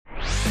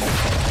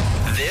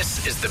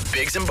This is the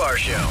Biggs and Bar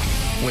Show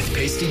with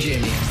Pasty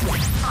Jamie.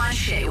 On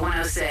Shea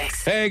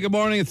 106. Hey, good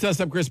morning. It's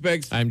us. I'm Chris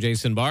Biggs. I'm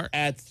Jason Barr.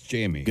 That's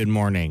Jamie. Good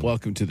morning.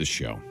 Welcome to the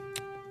show.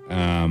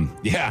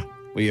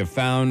 We have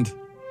found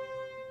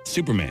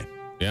Superman.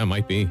 Yeah,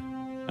 might be.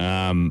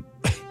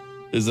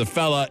 There's a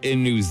fella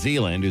in New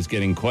Zealand who's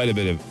getting quite a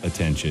bit of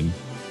attention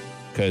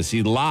because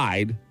he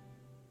lied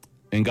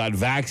and got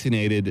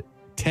vaccinated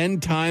 10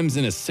 times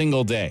in a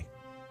single day.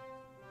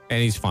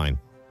 And he's fine.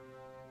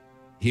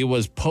 He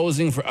was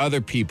posing for other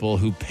people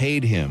who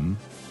paid him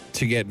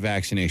to get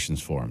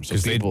vaccinations for him. So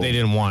Because they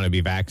didn't want to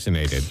be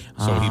vaccinated.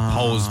 So he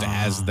posed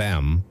as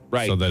them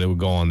Right. so that it would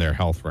go on their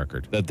health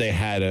record. that they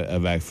had a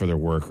vac for their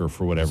work or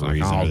for whatever It's like,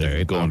 reason. I'll Or they do it,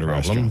 could go no into a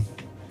problem.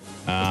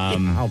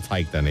 restaurant. I'll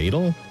take the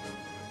needle.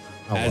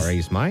 As- I'll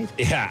raise mine.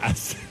 Yeah.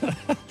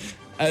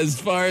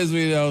 As far as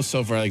we know,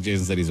 so far, like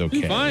Jason said, he's okay.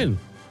 He's fine.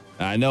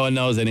 No one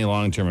knows any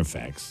long-term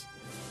effects.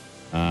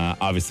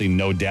 Obviously,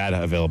 no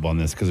data available on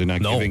this because they're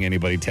not giving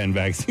anybody 10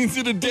 vaccines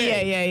in a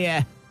day.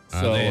 Yeah.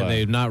 So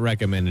They've not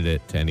recommended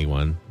it to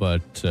anyone.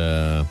 But,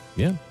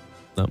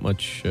 not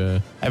much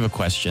I have a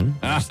question.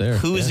 much there.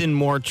 Who's Yeah. in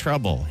more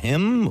trouble,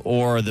 him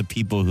or the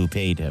people who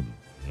paid him?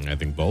 I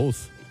think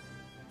both.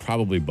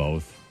 probably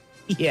both.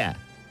 Yeah.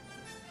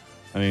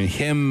 I mean,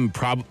 him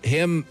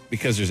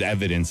because there's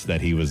evidence that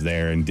he was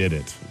there and did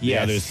it. The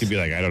Yes. others could be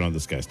like, I don't know what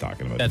this guy's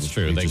talking about. That's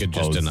true. He They could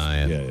just posed.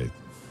 deny it. Yeah.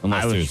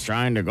 Unless I was there's.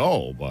 trying to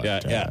go, but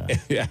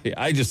Yeah.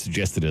 I just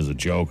suggested it as a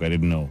joke. I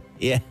didn't know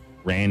yeah.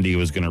 Randy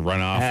was going to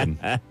run off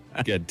and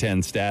get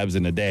 10 stabs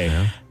in a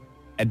day.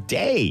 A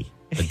day.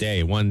 A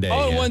day, one day.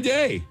 Oh, yeah. one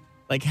day.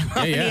 Like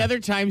how many yeah. other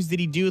times did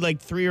he do like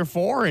 3 or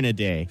 4 in a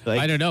day? Like,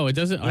 I don't know. It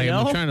doesn't. I'm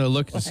know? trying to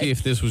look to see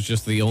if this was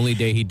just the only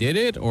day he did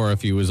it, or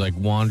if he was like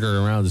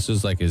wandering around. This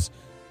is like his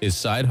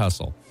side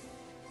hustle.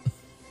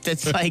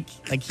 It's like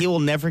he will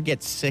never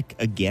get sick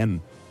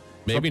again.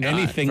 Maybe not.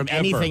 anything From ever.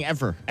 anything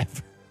ever.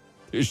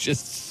 There's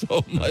just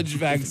so much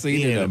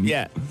vaccine in him.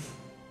 Yeah.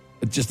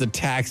 It just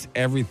attacks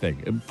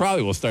everything. It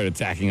probably will start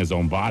attacking his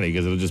own body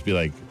because it'll just be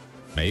like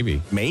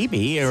Maybe.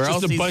 Maybe. Or it's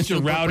else just a he's bunch of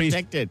super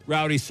protected.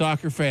 rowdy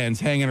soccer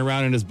fans hanging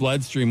around in his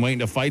bloodstream waiting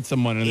to fight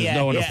someone, and there's Yeah,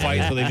 no one to yeah.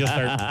 fight, so they just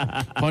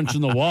start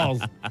punching the walls.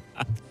 Well,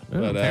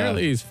 But,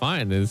 apparently he's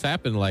fine. This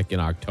happened like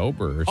in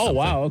October or something. Oh,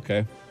 wow,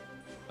 okay.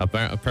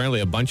 Apparently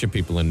a bunch of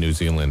people in New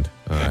Zealand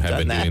have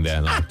been doing that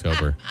in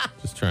October.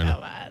 Just trying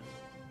to.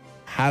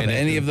 Have And it-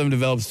 any of them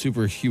developed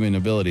superhuman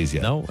abilities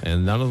yet? No,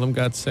 and none of them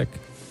got sick.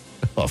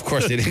 Well, of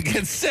course they didn't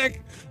get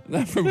sick.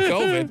 Not from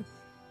COVID.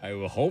 I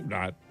will hope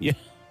not. Yeah.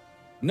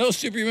 No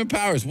superhuman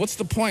powers. What's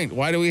the point?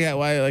 Why do we have,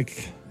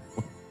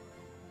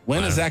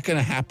 when is that going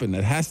to happen?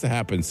 It has to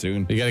happen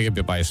soon. You got to get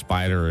bit by a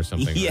spider or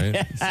something,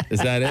 Yeah. right? Is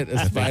that it? A I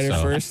think spider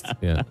so. first?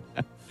 Yeah.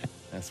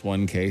 That's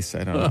one case.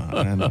 I don't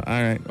know.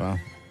 All right. Well,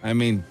 I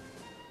mean,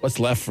 what's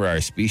left for our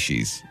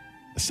species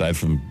aside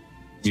from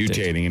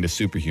mutating into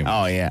superhuman?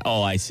 Oh, yeah.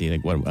 Oh, I see.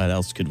 Like, what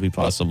else could we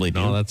possibly do?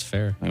 No, that's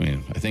fair. I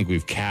mean, I think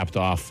we've capped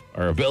off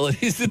our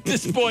abilities at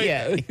this point.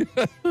 Yeah.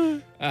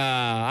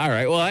 All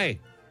right. Well, hey,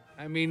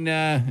 I mean,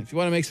 if you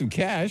want to make some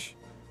cash,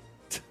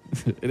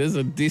 it is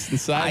a decent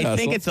side hustle. I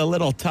think it's a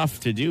little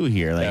tough to do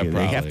here. Like, Yeah,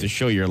 they have probably. to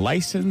show your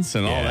license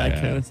and all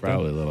that kind of stuff.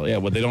 Probably a little. Yeah,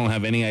 but they don't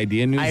have any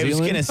ID in New I was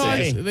Zealand? gonna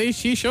say-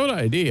 She showed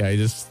ID.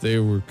 They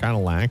were kind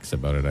of lax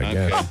about it, I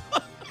Okay. guess.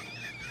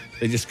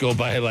 They just go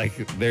by like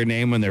their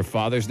name and their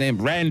father's name.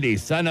 Randy,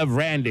 son of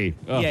Randy.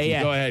 Oh,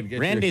 Yeah. Go ahead. Get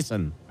your-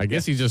 Randyson. I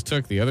guess he just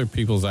took the other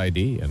people's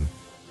ID and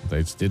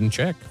they just didn't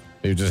check.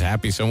 They were just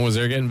happy someone was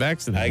there getting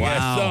vaccinated.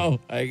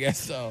 I guess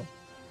so.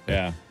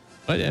 Yeah.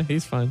 But yeah,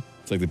 he's fine.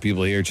 It's like the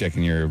people here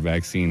checking your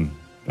vaccine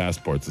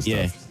passports and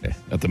Yeah. stuff.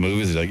 At the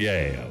movies, they're like,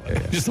 yeah.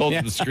 Just hold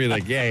up the screen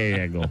like,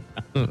 yeah, go.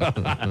 All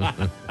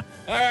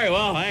right,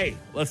 well, hey,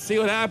 let's see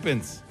what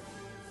happens.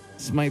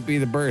 This might be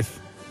the birth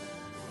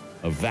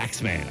of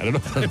VAXMAN. I don't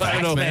know.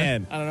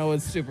 I don't know what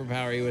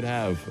superpower he would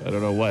have. I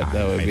don't know what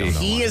that would be.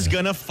 He is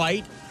going to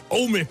fight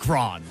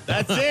Omicron.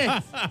 That's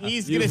it.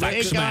 He's going to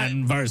take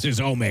on...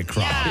 versus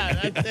Omicron.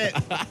 Yeah, that's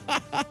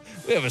it.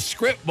 We have a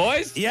script,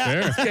 boys.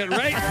 Yeah. Let's get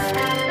right.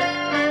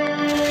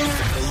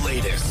 The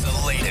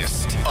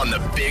latest on the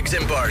Biggs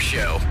and Bar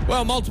Show.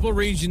 Well, multiple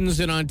regions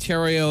in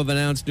Ontario have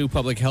announced new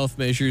public health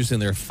measures in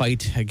their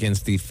fight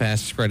against the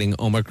fast-spreading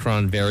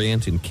Omicron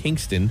variant. In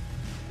Kingston,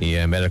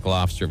 the medical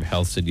officer of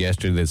health said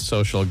yesterday that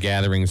social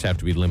gatherings have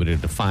to be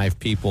limited to 5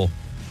 people,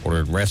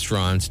 ordered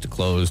restaurants to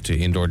close to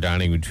indoor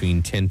dining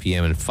between 10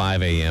 p.m. and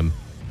 5 a.m.,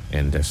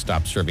 and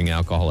stop serving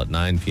alcohol at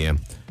 9 p.m.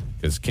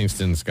 because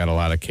Kingston's got a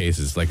lot of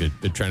cases. Like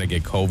they're trying to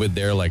get COVID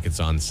there like it's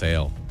on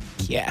sale.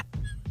 Yeah.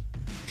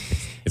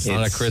 It's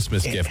not a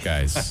Christmas gift,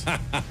 guys.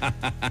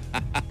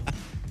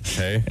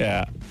 Okay?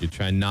 Yeah. You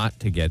try not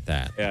to get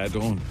that. Yeah,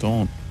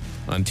 don't.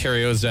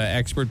 Ontario's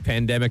expert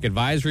pandemic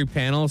advisory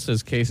panel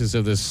says cases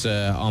of this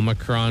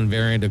Omicron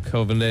variant of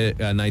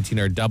COVID-19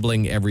 are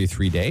doubling every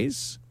 3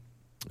 days.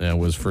 It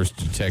was first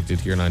detected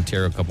here in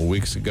Ontario a couple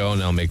weeks ago,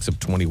 now makes up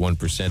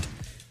 21%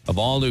 of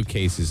all new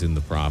cases in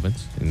the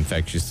province.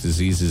 Infectious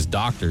diseases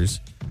doctors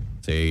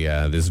say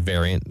this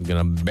variant is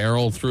going to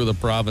barrel through the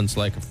province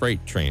like a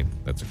freight train.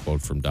 That's a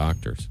quote from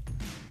doctors.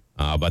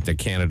 But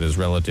Canada's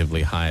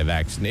relatively high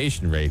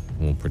vaccination rate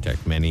will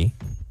protect many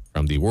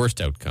from the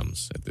worst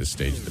outcomes at this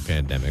stage of the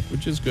pandemic,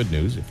 which is good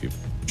news if you,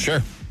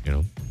 Sure.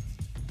 you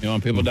You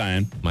want people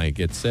dying. might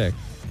get sick.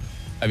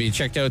 Have you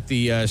checked out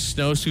the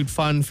Snowsuit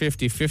Fun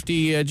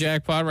 50/50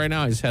 jackpot right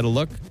now? I just had a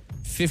look.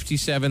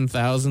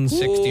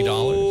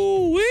 $57,060.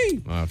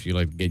 Ooh-wee. If you'd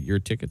like to get your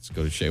tickets,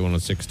 go to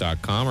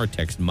shay106.com or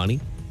text money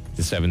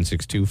to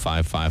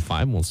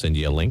 762-555. We'll send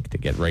you a link to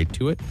get right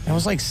to it. That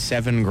was like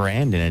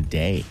 $7,000 in a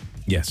day.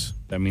 Yes.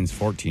 That means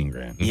 14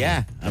 grand.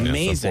 Yeah,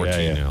 amazing. So 14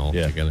 Yeah, yeah.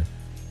 altogether.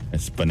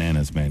 It's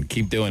bananas, man.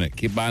 Keep doing it.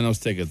 Keep buying those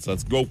tickets.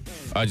 Let's go.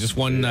 Just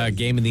one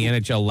game in the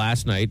NHL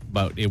last night,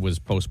 but it was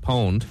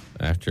postponed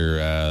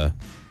after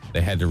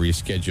they had to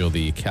reschedule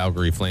the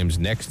Calgary Flames'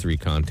 next three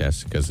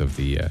contests because of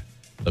the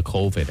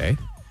COVID,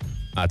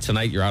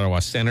 Tonight, your Ottawa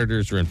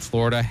Senators are in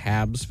Florida.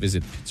 Habs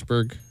visit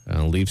Pittsburgh.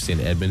 Leafs in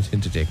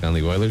Edmonton to take on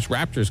the Oilers.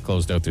 Raptors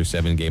closed out their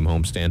 7-game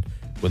homestand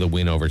with a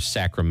win over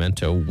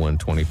Sacramento,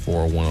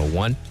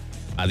 124-101.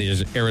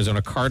 The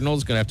Arizona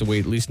Cardinals going to have to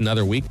wait at least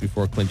another week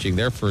before clinching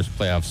their first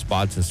playoff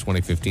spot since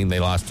 2015. They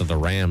lost to the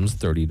Rams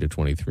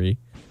 30-23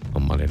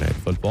 on Monday Night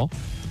Football.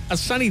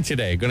 Sunny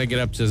today, going to get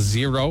up to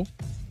 0.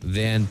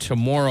 Then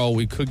tomorrow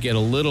we could get a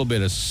little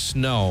bit of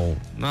snow,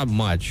 not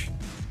much,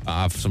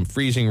 some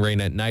freezing rain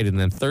at night. And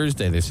then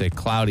Thursday they say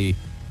cloudy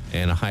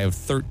and a high of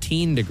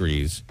 13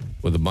 degrees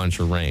with a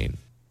bunch of rain.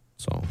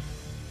 So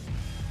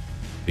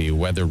the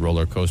weather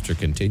roller coaster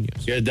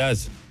continues. Yeah, it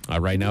does.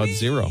 Right now it's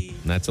 0. And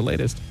that's the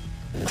latest.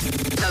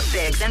 The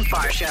Bigs and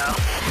Bar Show.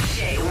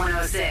 Shay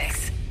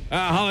 106.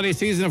 Holiday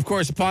season, of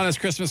course, upon us.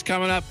 Christmas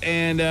coming up.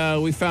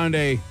 And we found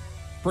a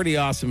pretty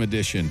awesome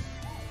edition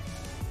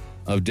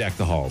of Deck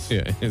the Halls.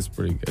 Yeah, it's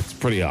pretty good. It's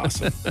pretty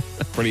awesome.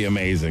 Pretty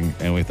amazing.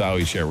 And we thought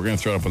we'd share. We're going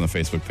to throw it up on the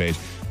Facebook page.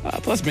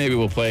 Plus, maybe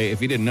we'll play.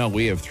 If you didn't know,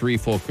 we have 3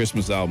 full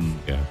Christmas albums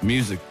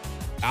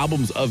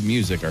of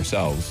music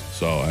ourselves.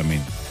 So, I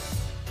mean,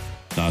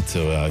 not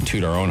to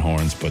toot our own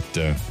horns, but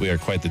we are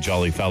quite the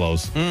jolly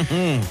fellows.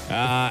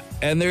 Mm-hmm.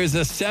 And there's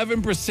a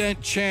 7%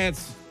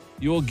 chance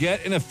you will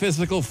get in a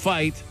physical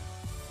fight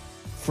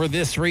for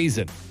this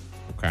reason.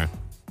 Okay.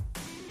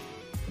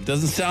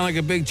 Doesn't sound like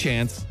a big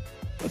chance.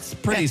 That's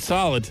pretty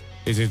solid.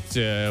 Is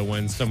it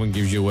when someone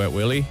gives you a wet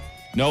willy?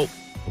 Nope.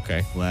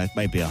 Okay. Well, that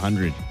might be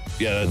 100.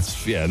 Yeah,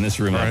 that's in this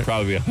room, All that'd right.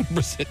 probably be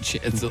 100%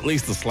 chance. At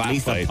least a slap At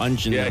least fight. a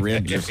punch in the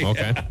ribs or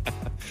something. Okay.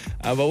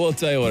 But we'll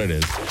tell you what it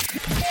is.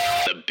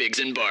 The Biggs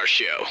and Bar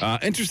Show.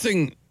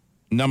 Interesting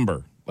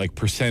number, like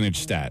percentage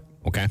stat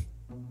Okay.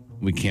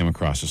 we came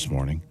across this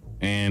morning.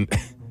 And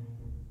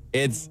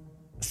it's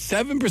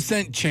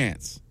 7%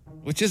 chance,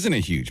 which isn't a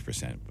huge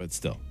percent, but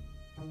still.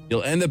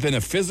 You'll end up in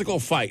a physical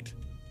fight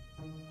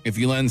if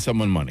you lend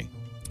someone money.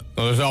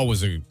 Well, there's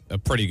always a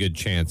pretty good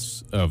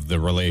chance of the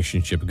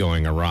relationship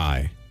going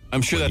awry.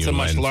 I'm sure when that's you a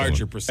much lend larger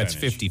someone. percentage.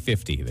 That's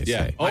 50-50, they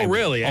Yeah. say. Oh,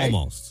 really, eh?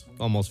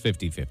 Almost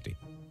 50-50.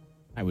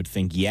 I would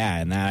think, yeah,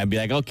 and then I'd be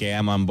like, okay,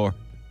 I'm on board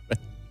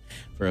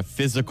for a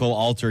physical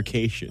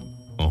altercation.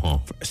 Uh-huh.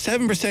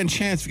 7%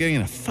 chance of getting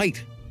in a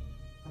fight.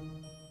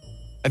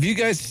 Have you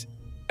guys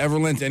ever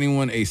lent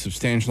anyone a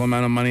substantial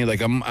amount of money?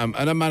 Like an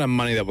amount of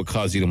money that would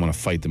cause you to want to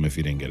fight them if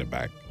you didn't get it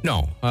back?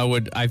 No,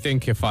 I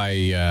think if I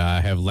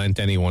have lent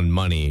anyone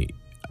money,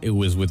 it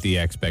was with the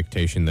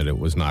expectation that it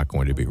was not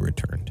going to be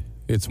returned.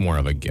 It's more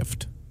of a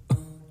gift. But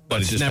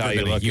That's it's just never how you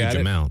been a look huge at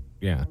it? amount.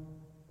 Yeah.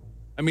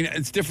 I mean,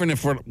 it's different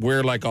if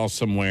we're like all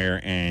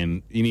somewhere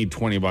and you need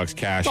 $20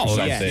 cash or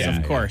something. yes,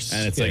 of course.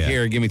 And it's Yeah, like, yeah.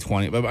 here, give me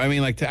 20. But I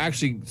mean, like to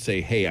actually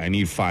say, hey, I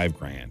need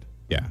 $5,000.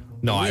 Yeah.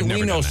 No, I've never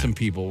we know done some that.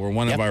 people where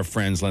one of our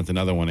friends lent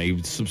another one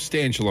a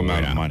substantial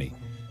amount of money.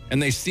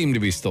 And they seem to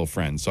be still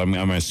friends. So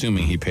I'm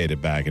assuming he paid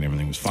it back and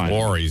everything was fine.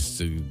 Or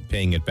he's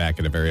paying it back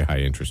at a very high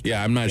interest.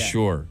 Yeah, I'm not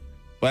sure.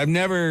 But I've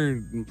never,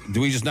 do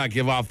we just not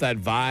give off that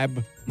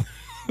vibe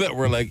that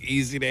we're like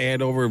easy to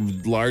hand over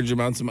large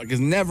amounts of money?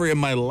 Because never in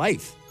my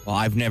life. Well,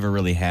 I've never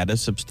really had a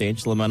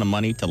substantial amount of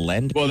money to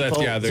lend Well,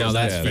 people. that's, there's So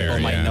that's that. fair,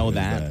 People might yeah. know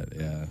There's that.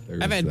 Yeah.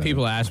 there's I've had that.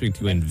 people ask me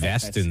to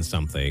invest in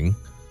something.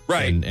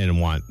 Right. And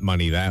want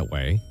money that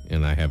way,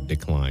 and I have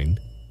declined.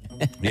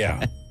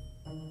 Yeah.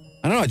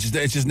 I don't know. It's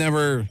just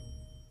never,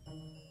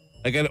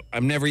 like,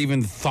 I've never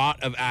even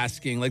thought of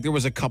asking. Like, there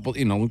was a couple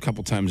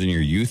times in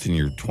your youth, in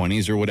your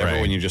 20s or whatever,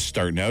 Right. when you're just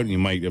starting out and you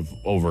might have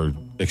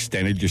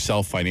overextended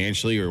yourself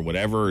financially or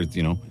whatever,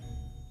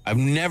 I've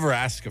never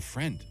asked a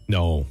friend.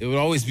 No. It would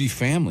always be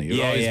family. It would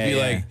Yeah, always yeah, be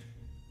yeah. like,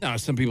 no,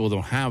 some people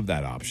don't have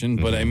that option.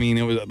 But I mean,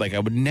 it was like, I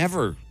would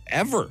never,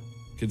 ever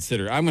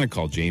consider, I'm going to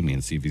call Jamie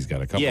and see if he's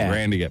got a couple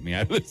grand to get me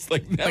out of this.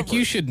 Like, never. Like,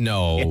 you should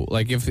know,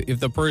 like, if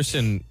the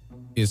person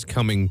is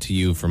coming to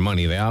you for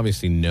money, they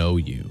obviously know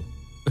you.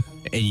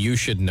 And you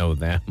should know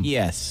them.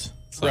 Yes.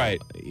 So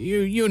Right.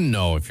 You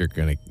know if you're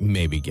going to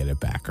maybe get it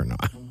back or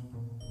not.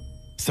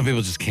 some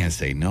people just can't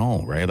say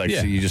no, right? Like,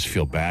 so you just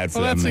feel bad for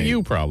them. That's a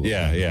you problem.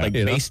 Yeah, yeah. Like,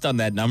 based on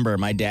that number,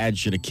 my dad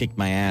should have kicked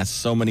my ass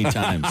so many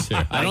times.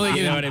 I don't think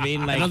you know what I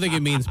mean. Like, I don't think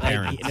it means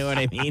parents. you know what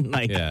I mean?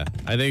 Like, Yeah,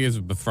 I think it's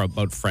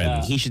about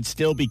friends. he should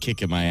still be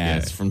kicking my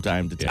ass from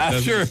time to time.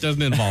 It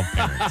doesn't involve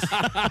parents.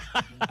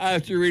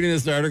 After reading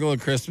this article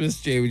at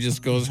Christmas, Jamie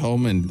just goes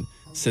home and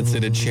sits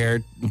in a chair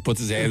and puts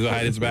his hands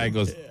behind his back and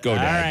goes, go,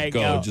 Dad, All right, go.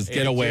 go. Just It's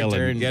get a your whaling.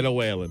 turn. Get a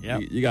whaling.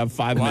 Yep. You got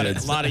 5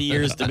 minutes. A lot of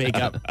years to make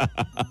up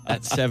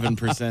that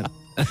 7%.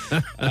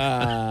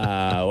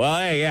 Well,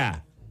 hey, yeah.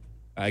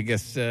 I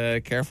guess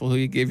careful who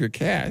you give your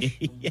cash.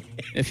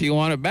 If you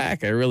want it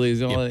back, I really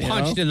don't.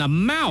 Punched in the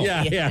mouth.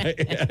 Yeah.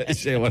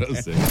 Shay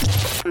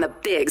 106. On the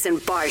Biggs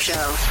and Bar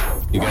Show.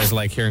 You guys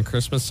like hearing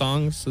Christmas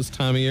songs this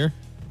time of year?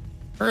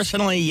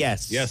 Personally,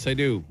 yes. Yes, I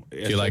do.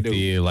 Yes, Do you like I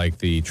do.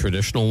 the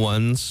traditional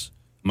ones?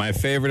 My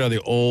favorite are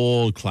the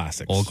old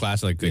classics. Old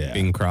classic, like Yeah.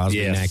 Bing Crosby,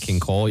 Yes. Nat King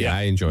Cole. Yeah, Yeah.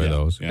 I enjoy Yeah.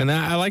 those. Yeah. And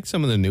I like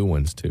some of the new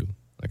ones too.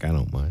 Like, I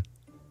don't mind.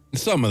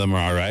 Some of them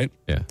are all right.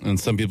 Yeah. And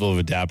some people have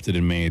adapted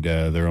and made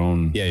their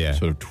own Yeah.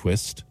 sort of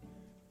twist.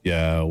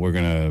 Yeah, we're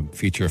going to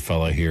feature a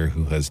fella here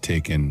who has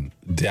taken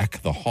Deck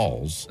the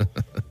Halls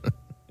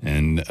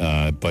and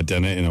but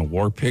done it in a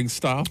War Pig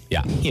style.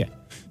 Yeah. Yeah.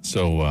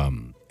 So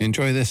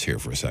enjoy this here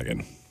for a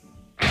second.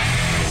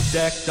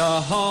 Deck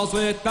the halls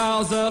with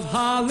boughs of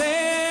holly.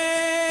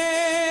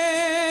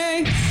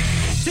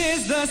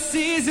 'Tis the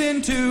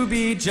season to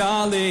be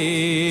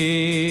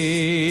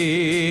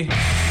jolly.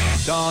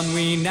 Don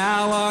we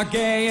now our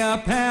gay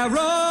apparel.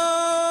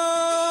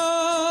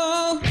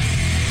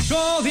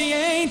 Stroll the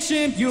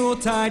ancient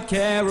Yuletide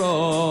carol.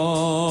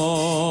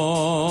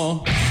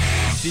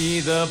 See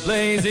the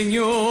blazing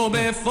Yule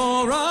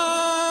before us.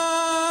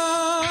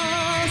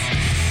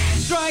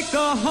 Strike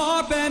the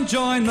harp and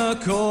join the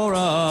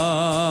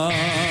chorus.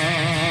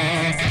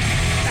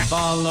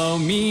 Follow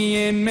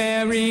me in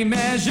merry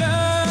measure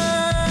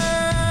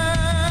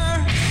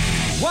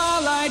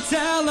while I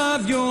tell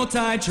of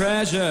Yuletide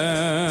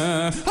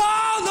treasure.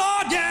 Oh,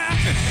 Lord, yeah!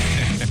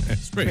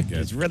 It's pretty good.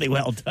 It's really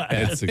well done.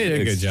 It's You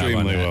did a good job on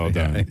extremely that. well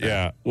done. Yeah.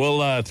 Yeah.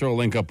 We'll throw a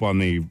link up on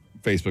the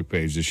Facebook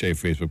page, the Shay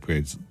Facebook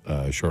page,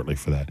 shortly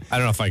for that. I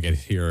don't know if I could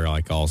hear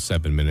like all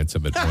 7 minutes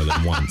of it more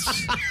than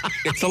once.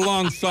 It's a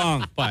long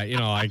song. But,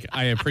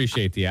 I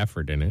appreciate the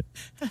effort in it.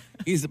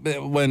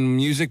 When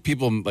music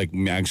people, like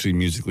actually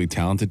musically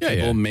talented Yeah,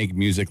 people, yeah. make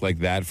music like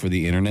that for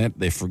the internet,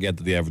 they forget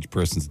that the average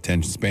person's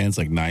attention span is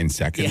like 9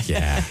 seconds.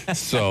 Yeah.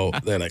 So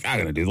they're like, I'm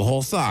going to do the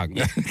whole song.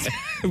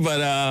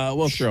 But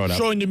we'll throw it up.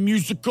 Showing the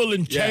musical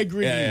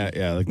integrity.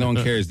 Yeah. Like, no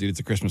one cares, dude. It's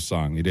a Christmas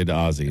song. You did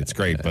Ozzy. It's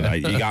great,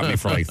 but you got me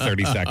for like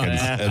 30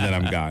 seconds, and then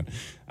I'm gone.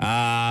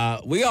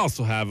 We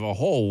also have a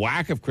whole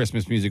whack of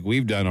Christmas music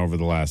we've done over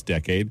the last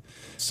decade.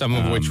 Some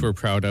of which we're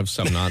proud of,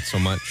 some not so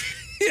much.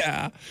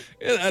 Yeah.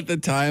 At the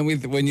time,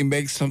 when you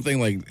make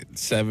something like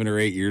 7 or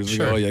 8 years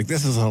ago, Sure. you're like,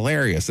 this is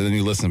hilarious. And then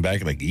you listen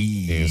back, you're like, Yeah,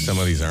 eee. some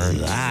of these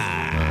aren't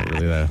not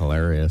really that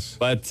hilarious.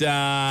 But, It's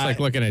like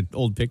looking at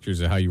old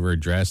pictures of how you were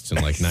dressed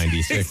in like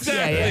 96.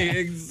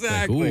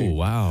 exactly. Ooh,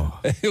 wow.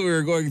 we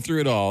were going through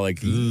it all. Like,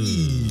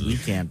 You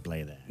can't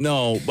play that.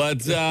 no,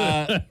 but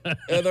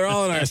they're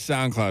all on our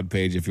SoundCloud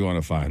page if you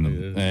want to find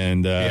them.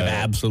 And We have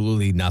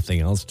absolutely nothing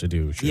else to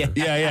do. Sure.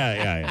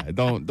 yeah.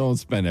 Don't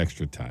spend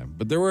extra time.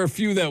 But there were a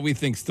few that we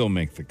think still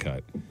make the cut.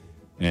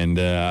 And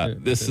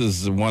this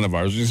is one of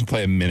ours. We're just going to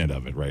play a minute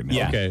of it right now.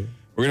 Yeah. Okay.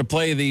 We're going to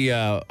play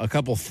a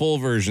couple full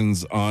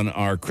versions on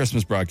our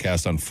Christmas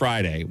broadcast on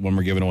Friday when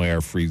we're giving away our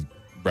free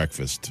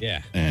breakfast.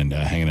 Yeah. And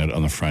hanging out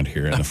on the front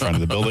here in the front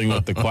of the building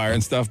with the choir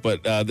and stuff.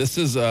 But this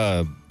is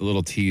a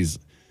little tease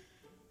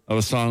of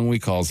a song we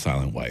call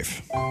Silent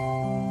Wife.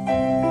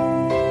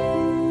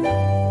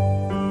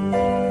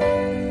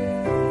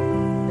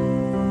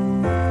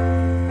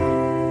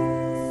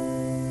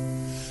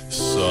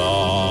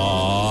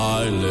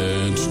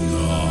 Silent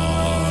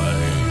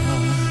night,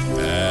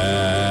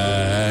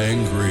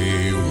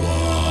 angry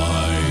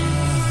wife.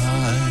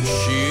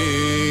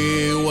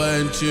 She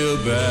went to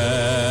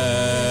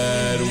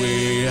bed,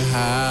 we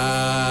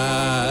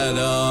had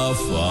a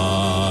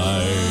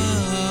fight.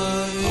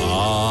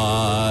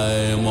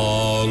 I'm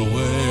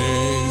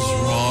always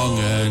wrong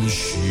and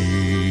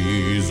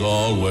she's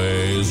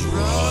always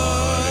right.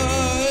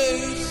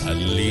 At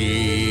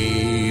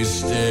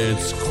least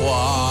it's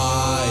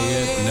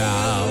quiet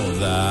now,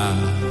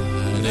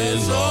 that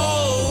is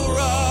all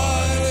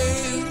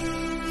right.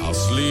 I'll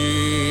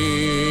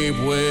sleep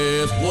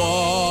with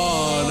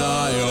one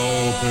eye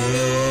open.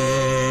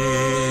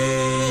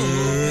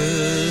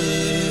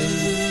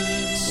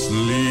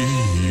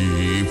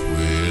 Sleep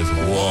with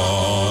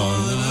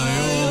one eye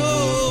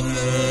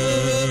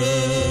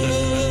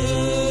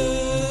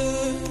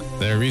open.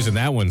 The reason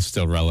that one's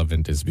still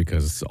relevant is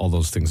because all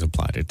those things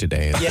apply to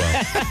today as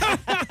well.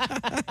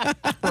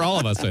 For all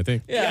of us, I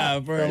think. Yeah,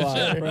 for a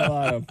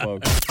lot of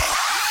folks.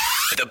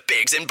 The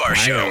Biggs and Bar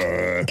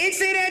Show.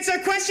 Instant answer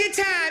question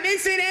time.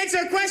 Instant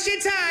answer question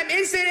time.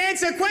 Instant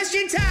answer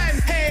question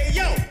time. Hey,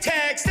 yo,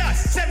 text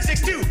us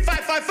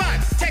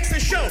 762-555. Text the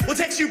show. We'll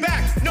text you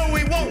back. No,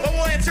 we won't, but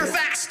we'll answer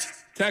fast.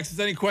 Text us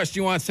any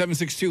question you want,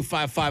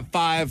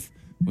 762-555.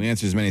 We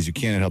answer as many as you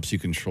can. It helps you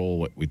control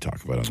what we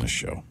talk about on this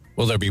show.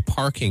 Will there be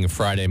parking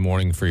Friday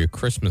morning for your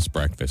Christmas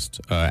breakfast?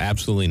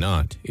 Absolutely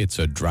not. It's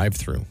a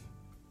drive-through.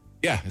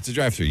 Yeah, it's a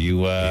drive-through.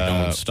 You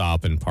don't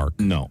stop and park.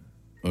 No.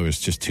 There's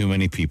just too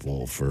many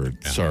people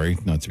sorry,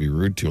 not to be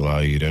rude, to allow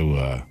you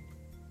to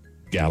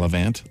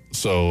gallivant.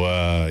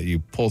 So you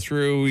pull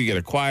through, you get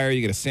a choir,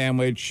 you get a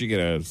sandwich, you get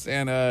a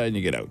Santa, and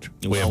you get out.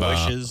 We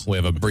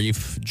have a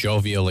brief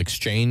jovial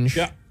exchange.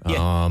 Yeah.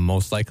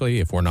 Most likely,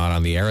 if we're not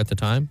on the air at the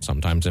time.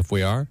 Sometimes if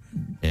we are.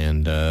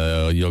 And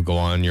you'll go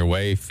on your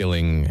way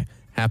feeling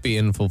happy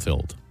and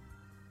fulfilled.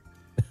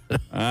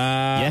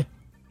 Yeah.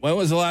 When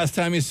was the last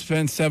time you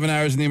spent 7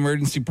 hours in the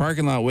emergency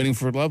parking lot waiting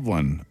for a loved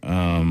one?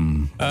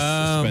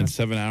 I spent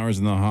 7 hours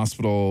in the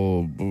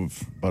hospital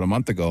about a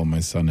month ago. My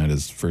son had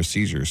his first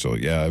seizure. So,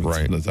 yeah,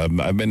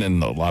 I've been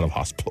in a lot of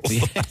hospitals.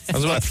 It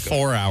was about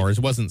 4 hours.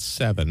 It wasn't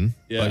 7.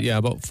 Yeah. But,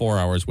 about 4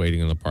 hours waiting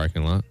in the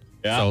parking lot.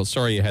 Yeah. So,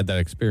 sorry you had that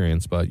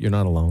experience, but you're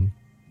not alone.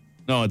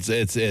 No,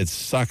 it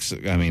sucks.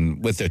 I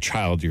mean, with a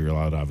child, you're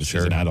allowed, obviously,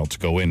 as an adult to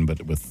go in.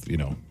 But with,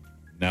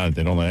 now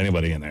they don't let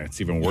anybody in there. It's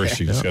even worse.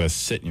 You just got to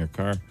sit in your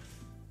car.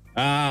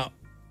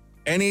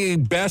 Any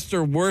best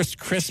or worst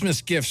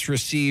Christmas gifts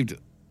received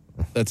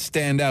that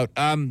stand out?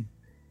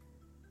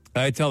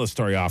 I tell the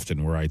story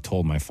often where I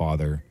told my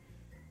father,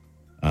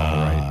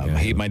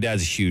 my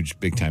dad's a huge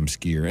big time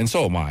skier, and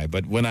so am I.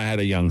 But when I had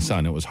a young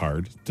son, it was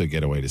hard to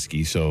get away to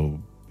ski. So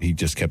he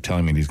just kept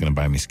telling me he's going to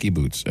buy me ski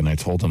boots. And I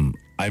told him,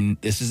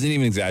 this isn't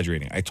even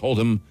exaggerating. I told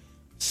him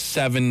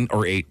 7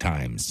 or 8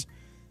 times,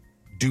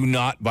 do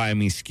not buy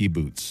me ski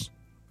boots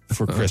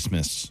for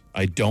Christmas.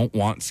 I don't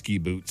want ski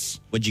boots.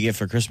 What'd you get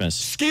for Christmas?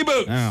 Ski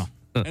boots. Oh.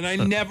 And I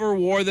never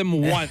wore them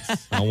once.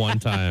 Not one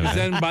time.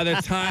 Then by the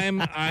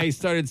time I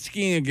started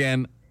skiing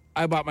again,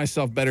 I bought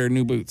myself better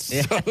new boots.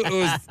 So it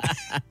was,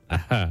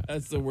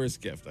 that's the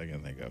worst gift I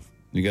can think of.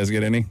 You guys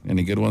get any?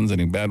 Any good ones?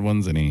 Any bad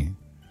ones? Any?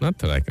 Not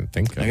that I can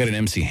think of. I got an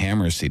MC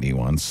Hammer CD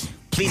once.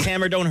 Please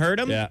Hammer Don't Hurt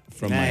Him? Yeah,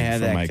 from I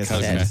my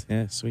cousin. cassette.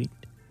 Yeah, sweet.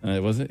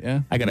 Was it?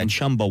 Yeah. I got a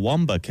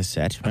Chumbawamba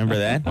cassette. Remember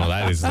that? Well,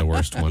 that is the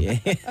worst one.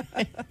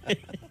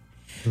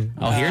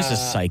 Oh, here's a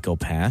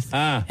psychopath.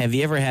 Have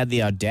you ever had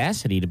the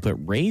audacity to put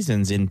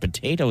raisins in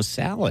potato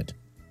salad?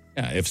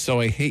 Yeah, if so,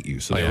 I hate you.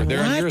 So yeah.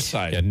 they're on your What?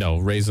 side. Yeah, no,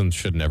 raisins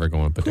should never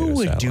go in potato Who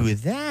would salad. do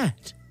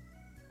that?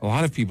 A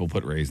lot of people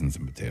put raisins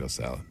in potato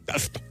salad.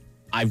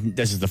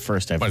 This is the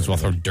first I've Might as well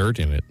heard throw dirt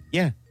in it.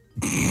 Yeah.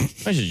 I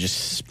should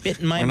just spit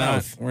in my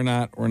mouth. We're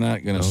not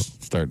going to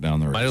start down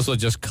the road. Might as well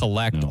just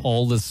collect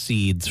all the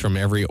seeds from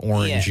every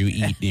orange you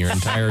eat your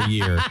entire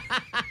year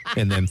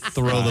and then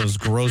throw those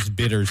gross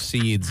bitter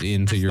seeds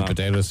into your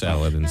potato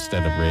salad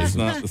instead of raisins. It's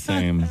not the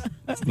same.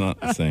 It's not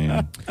the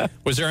same.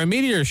 Was there a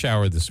meteor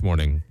shower this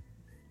morning?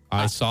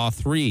 I saw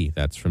 3.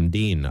 That's from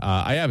Dean.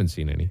 I haven't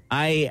seen any.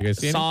 I guys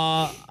see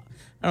saw,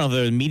 I don't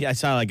know, the media. I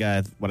saw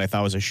what I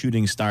thought was a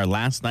shooting star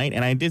last night,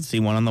 and I did see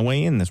one on the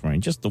way in this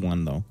morning. Just the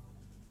one, though.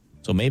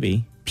 So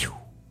maybe.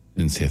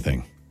 Didn't see a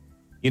thing.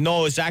 You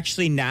know, it's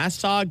actually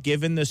NASA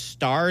giving the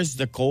stars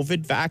the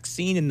COVID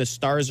vaccine, and the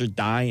stars are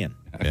dying.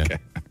 Yeah,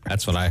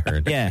 that's what I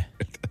heard. Yeah.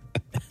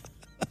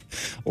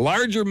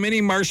 Larger mini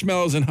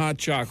marshmallows and hot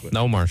chocolate.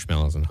 No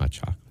marshmallows and hot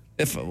chocolate.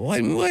 I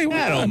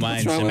don't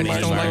mind somebody I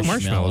has don't like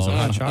marshmallows and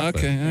hot chocolate.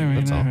 Okay, all right.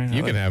 That's all. All right.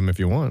 You can have them if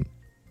you want.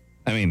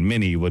 I mean,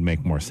 mini would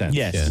make more sense.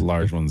 Yes. Yeah.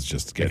 Large ones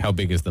just get How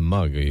big is the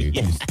mug?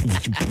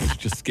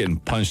 just getting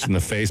punched in the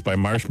face by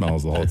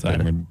marshmallows the whole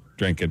time you're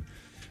drinking.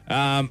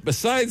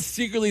 Besides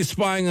secretly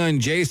spying on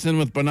Jason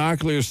with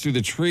binoculars through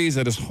the trees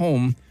at his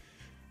home,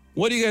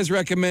 what do you guys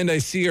recommend I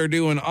see or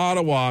do in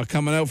Ottawa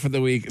coming out for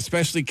the week,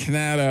 especially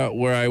Canada,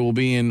 where I will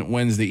be in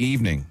Wednesday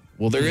evening?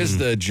 Well, there is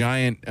the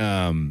giant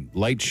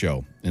light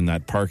show in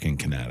that park in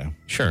Canada.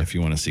 Sure. If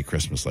you want to see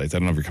Christmas lights. I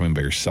don't know if you're coming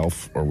by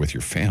yourself or with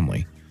your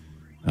family.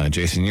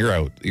 Jason, you're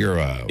out. You're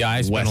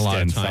I spent West a lot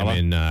of End time fella.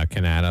 in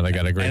Canada. They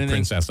got a great Anything-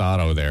 Princess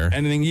Auto there.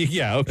 Anything?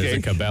 Okay.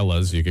 There's the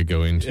Cabela's you could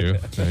go into.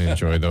 I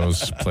enjoy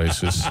those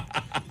places.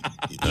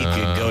 You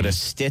could go to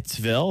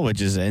Stittsville,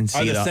 which is and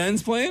Are see the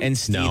Sens playing? and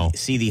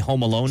see the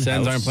Home Alone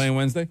Sens house. aren't playing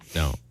Wednesday?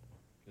 No.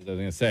 I was going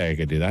to say I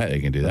could do that. I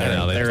can do that.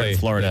 No, They're in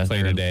Florida. They play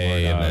They're in today,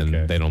 Florida. and then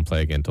Okay. they don't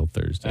play again until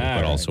Thursday, All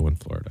but right. also in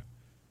Florida.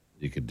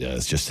 You could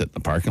just sit in the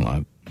parking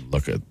lot,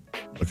 look at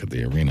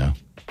the arena.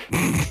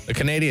 The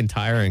Canadian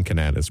Tire in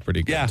Canada is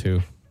pretty good, Yeah.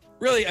 too.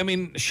 Really, I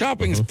mean,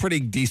 shopping's pretty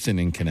decent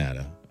in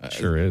Canada.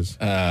 Sure is.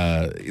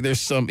 There's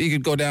some. You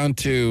could go down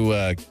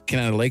to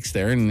Canada Lakes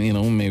there, and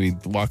maybe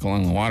walk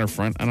along the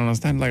waterfront. I don't know.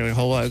 It's not like a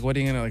whole. What are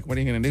you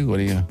gonna do? What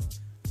are you?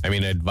 I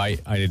mean,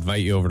 I'd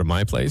invite you over to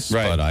my place,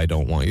 Right. but I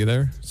don't want you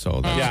there, so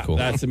that's cool.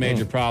 That's a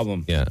major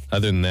problem. Yeah.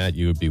 Other than that,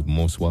 you would be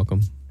most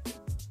welcome.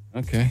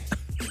 Okay.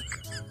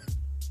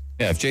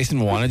 Yeah, if Jason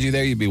wanted you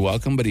there, you'd be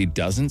welcome, but he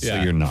doesn't,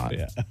 so you're not.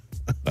 Yeah.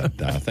 But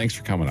thanks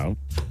for coming out.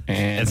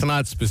 And It's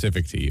not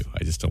specific to you.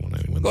 I just don't want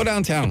anyone. go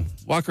downtown.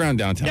 Walk around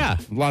downtown. Yeah.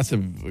 Lots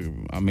of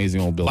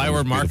amazing old buildings.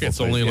 Byward beautiful Market's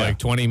place. only Yeah. like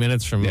 20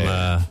 minutes from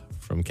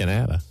from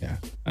Canada. Yeah,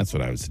 that's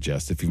what I would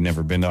suggest. If you've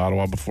never been to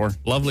Ottawa before,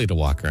 Lovely to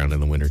walk around in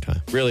the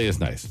wintertime. really is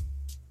nice.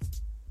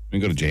 We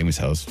can go to Jamie's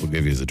house. We'll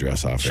give you his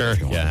address off. Sure. If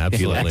you want. Yeah,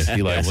 absolutely.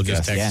 He likes We'll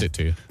just guests. text it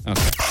to you.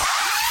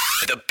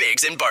 The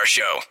Biggs and Bar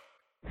Show.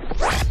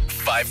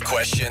 5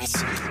 questions,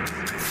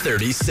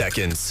 30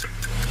 seconds.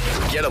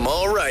 Get them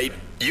all right,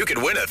 you could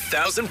win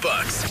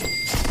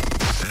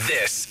 $1,000.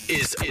 This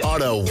is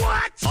Auto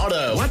What?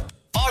 Auto What?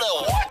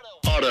 Auto What?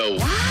 Auto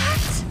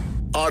What?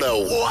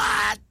 Auto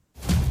What?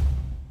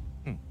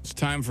 It's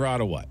time for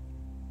Auto What.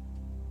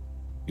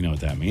 You know what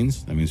that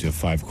means? That means we have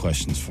 5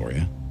 questions for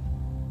you.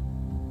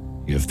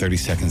 You have 30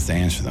 seconds to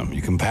answer them.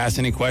 You can pass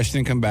any question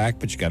and come back,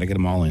 but you got to get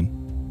them all in.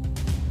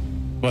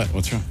 What?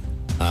 What's wrong?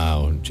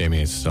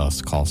 Jamie still has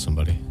to call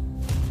somebody.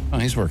 Oh,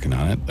 he's working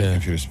on it. Yeah.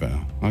 Computer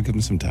spell. I'll give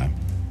him some time.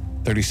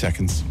 30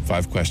 seconds,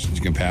 5 questions.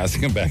 You can pass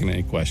and come back in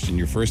any question.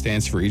 Your first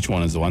answer for each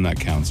one is the one that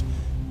counts.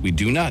 We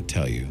do not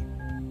tell you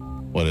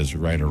what is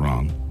right or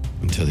wrong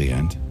until the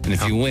end. And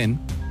if you win,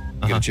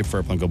 you get a chip for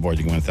a Plinko board.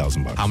 You can win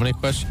 $1,000. How many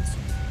questions?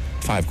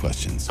 5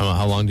 questions.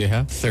 How long do you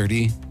have?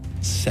 30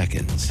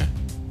 seconds. Okay.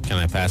 Can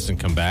I pass and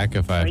come back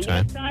if I have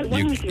time?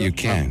 You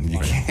can.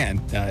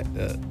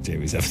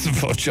 Jamie's having some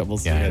phone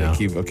troubles. Yeah, I know.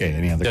 Okay,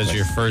 any other Does questions?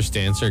 your first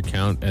answer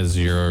count as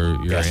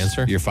your Yes.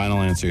 answer? Your final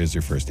answer is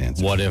your first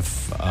answer. What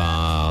if, if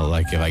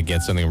I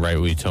get something right,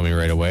 will you tell me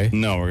right away?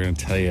 No, we're going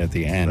to tell you at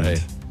the end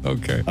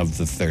Okay. of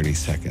the 30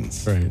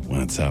 seconds Right.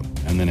 when it's up.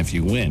 And then if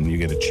you win, you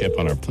get a chip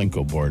on our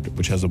Plinko board,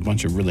 which has a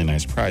bunch of really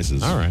nice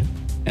prizes. All right.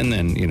 And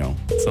then,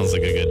 Sounds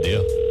like a good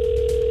deal.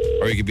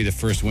 or you could be the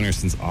first winner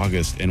since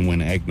August and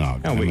win eggnog.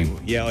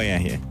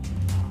 Yeah.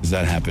 Does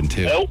that happen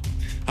too? Hello?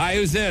 Hi,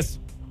 who's this?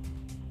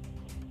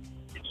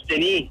 It's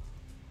Denis.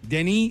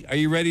 Denny, are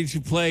you ready to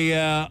play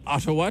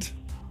Auto What?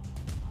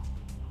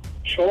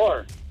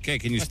 Sure. Okay,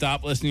 can you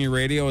stop listening to your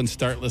radio and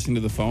start listening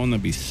to the phone?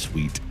 That'd be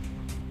sweet.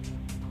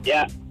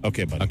 Yeah.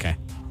 Okay, buddy. Okay.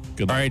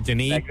 Good All luck. right,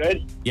 Denis. Is that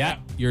good? Yeah,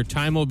 your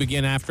time will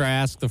begin after I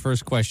ask the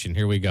first question.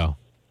 Here we go.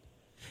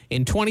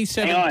 In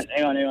 2017...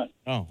 Hang on.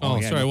 Oh,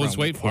 yeah, sorry. no We'll just problem.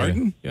 wait for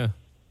Pardon? you. Yeah.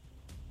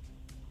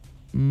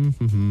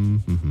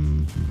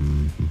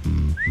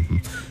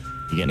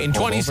 In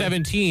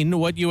 2017,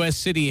 what U.S.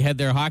 city had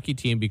their hockey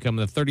team become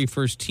the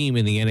 31st team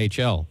in the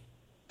NHL?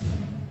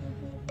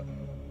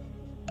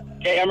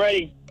 Okay, I'm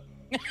ready.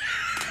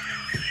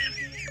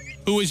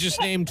 Who was just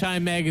named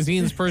Time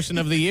Magazine's Person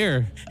of the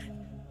Year?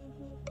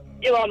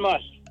 Elon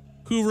Musk.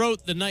 Who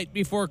wrote The Night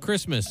Before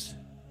Christmas?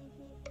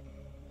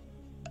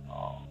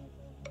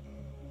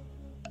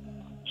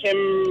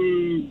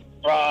 Kim.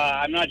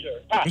 I'm not sure.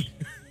 Pass.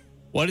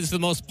 What is the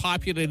most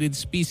populated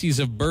species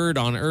of bird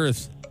on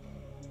Earth?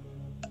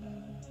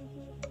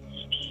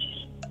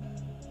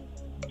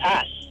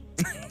 Pass.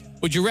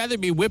 Would you rather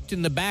be whipped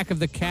in the back of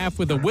the calf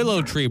with a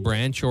willow tree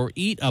branch or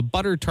eat a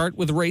butter tart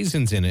with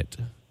raisins in it?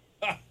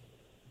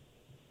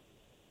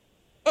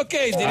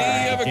 Okay, Denny,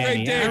 you have a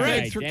great day. All right,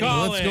 Thanks for Denny.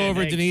 calling. Let's go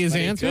over Denise'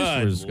 answers.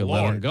 We're just going to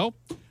let him go.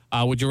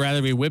 Would you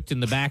rather be whipped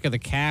in the back of the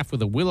calf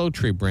with a willow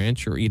tree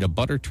branch or eat a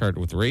butter tart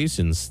with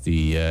raisins?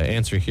 The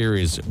answer here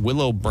is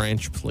willow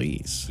branch,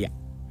 please. Yeah.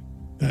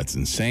 That's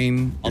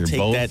insane. I'll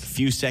take that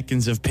few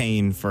seconds of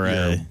pain for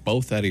You're a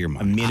both out of your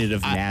mind. minute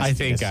of nastiness. I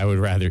think I would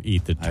rather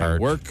eat the I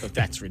tart work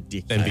That's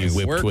ridiculous. than be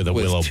whipped work with a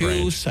willow two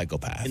branch.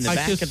 psychopaths. In the I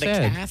back just of the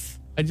said. calf?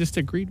 I just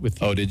agreed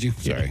with you. Oh, did you?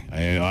 Sorry.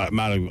 I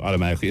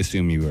automatically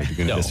assume you were going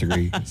to No.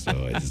 disagree. So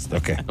I just,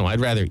 okay. No, I'd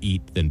rather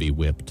eat than be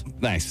whipped.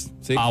 Nice.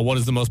 See? What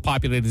is the most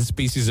populated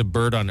species of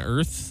bird on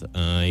Earth?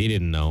 He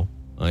didn't know.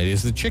 It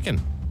is the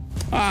chicken.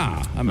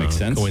 That makes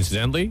sense.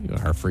 Coincidentally,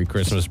 our free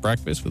Christmas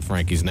breakfast with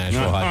Frankie's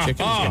Nashville Hot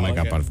Chicken is coming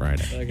up on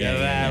Friday. Look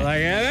at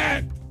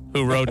that.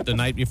 Who wrote The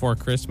Night Before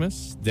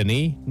Christmas?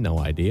 Denis? No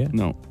idea.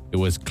 No. It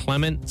was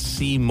Clement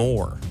C.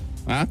 Moore.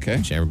 Okay.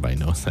 Which everybody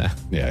knows that.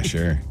 Yeah,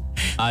 sure.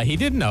 He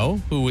did know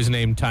who was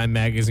named Time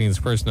Magazine's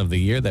Person of the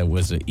Year. That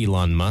was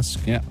Elon Musk.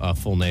 Yeah.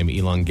 Full name,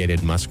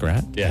 Elongated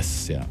Muskrat.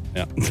 Yes. Yeah.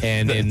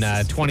 And in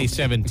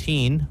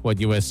 2017, what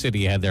U.S.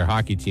 city had their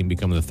hockey team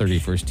become the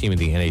 31st team in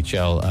the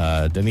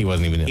NHL? Denis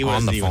wasn't even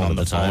on the phone at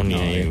the time. Yeah,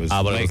 it was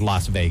but it was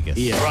Las Vegas.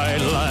 Yeah.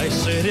 Bright light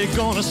city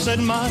gonna set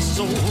my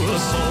soul.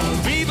 So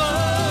viva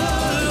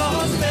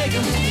Las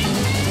Vegas.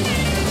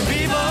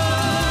 Viva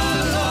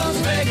Las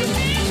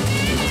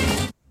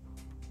Vegas.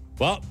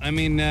 Well, I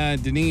mean,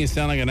 Denis, you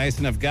sound like a nice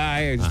enough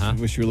guy. I just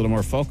wish you were a little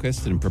more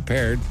focused and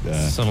prepared.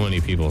 So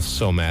many people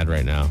so mad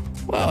right now.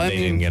 Well, that I they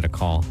mean- didn't get a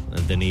call,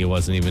 and Denis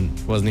wasn't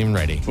even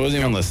ready. Wasn't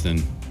even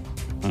listening.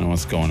 I don't know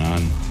what's going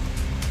on.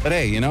 But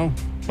hey,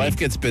 life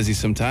gets busy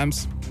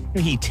sometimes.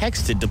 He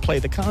texted to play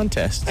the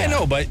contest. I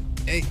know, but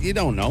hey, you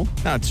don't know.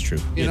 No, it's true.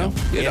 You know?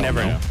 You don't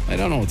never know. I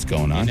don't know what's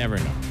going on. You never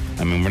know.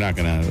 I mean, we're not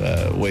going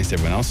to waste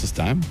everyone else's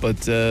time,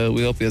 but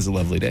we hope he has a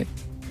lovely day.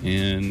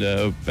 And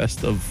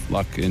best of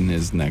luck in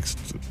his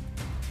next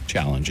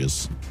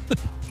challenges.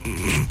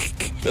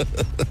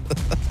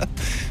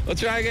 We'll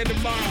try again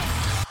tomorrow.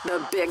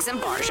 The Biggs and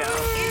Bar Show.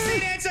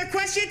 Instant answer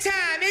question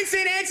time.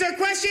 Instant answer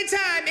question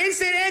time.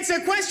 Instant answer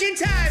question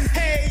time.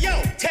 Hey,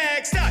 yo,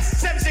 text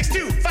us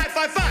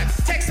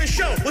 762-555. Text the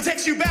show. We'll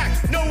text you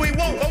back. No, we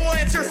won't, but we'll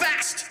answer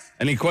fast.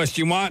 Any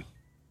question you want?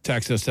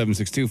 Text us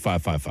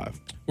 762-555.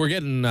 We're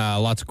getting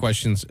lots of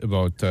questions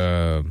about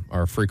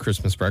our free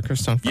Christmas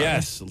breakfast on Friday.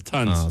 Yes,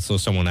 tons. So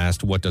someone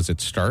asked, what does it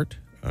start?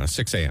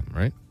 6 a.m.,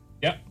 right?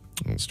 Yep.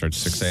 It starts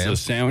 6 a.m. So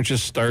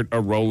sandwiches start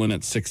rolling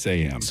at 6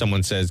 a.m.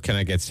 Someone says, can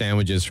I get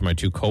sandwiches for my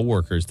 2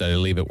 coworkers that I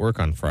leave at work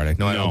on Friday?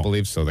 No, I don't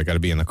believe so. They got to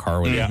be in the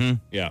car with you.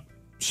 Yeah.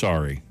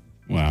 Sorry.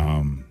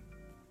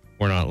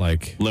 We're not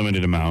like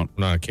Limited amount.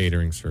 we're not a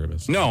catering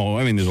service. No,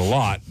 I mean, there's a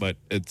lot, but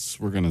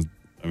we're going to,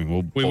 I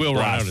mean, We will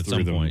run blast out at through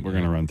some them. point, We're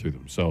going to run through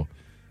them. So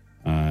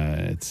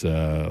it's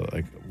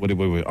like, what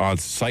on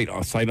site,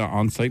 on site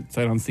on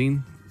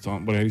scene?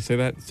 What do you say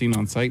that? Scene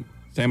on site?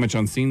 Sandwich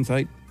on scene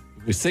site?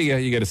 If we see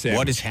you get a sandwich.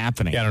 What is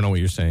happening? Yeah, I don't know what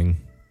you're saying.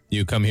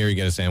 You come here, you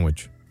get a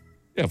sandwich.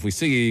 Yeah, if we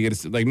see you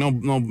get a, like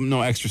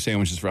no extra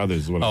sandwiches for others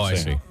is what I'm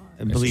saying. I see.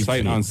 I believe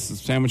Site on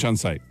sandwich on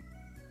site.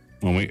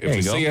 If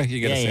we see you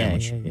get a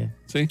sandwich. Yeah.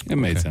 See, it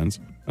made sense.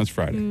 That's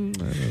Friday. I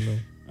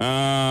don't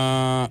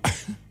know.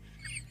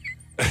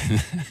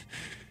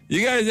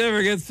 You guys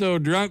ever get so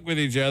drunk with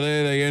each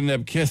other that you end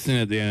up kissing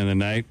at the end of the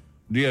night?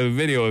 Do you have a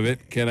video of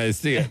it? Can I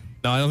see it?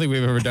 No, I don't think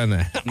we've ever done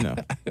that.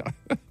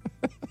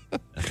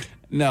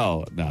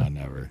 No,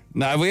 never.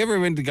 No, have we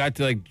ever got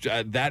to like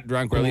that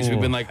drunk, or at least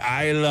we've been like,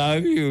 "I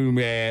love you,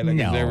 man." Like,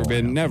 it's never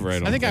been, never. I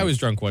think I was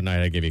drunk one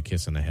night. I gave you a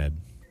kiss in the head.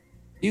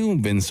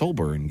 You've been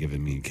sober and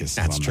giving me kisses.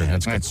 That's on true. the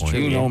head. That's a good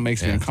point. You know, it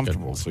makes me Yeah, that's a good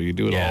uncomfortable, point. so you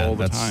do it all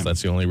the time.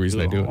 That's the only reason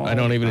I do it. I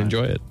don't even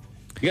enjoy it.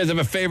 You guys have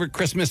a favorite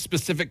Christmas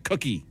specific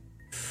cookie?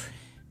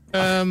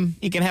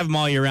 You can have them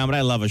all year round, but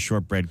I love a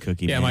shortbread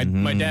cookie. Yeah,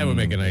 man. my dad would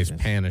make a nice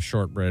pan of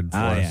shortbread for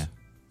us. Yeah.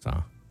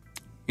 So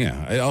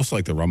Yeah, I also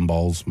like the rum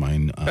balls.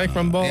 Mine. Like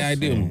rum balls? Yeah, I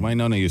do. My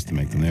nonna used to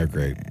make them. They're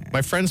great.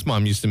 my friend's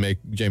mom used to make,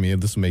 Jamie,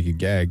 this will make you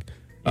gag,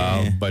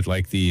 but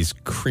like these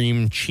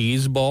cream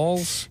cheese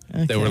balls.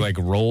 They were like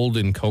rolled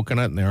in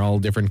coconut and they're all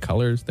different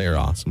colors. They're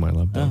awesome. I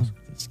love those.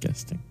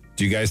 Disgusting.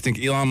 Do you guys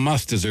think Elon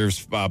Musk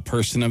deserves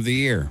Person of the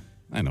Year?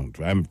 I don't.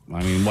 I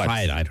mean, what?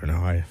 I don't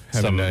know. I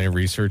haven't done any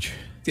research.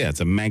 Yeah,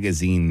 it's a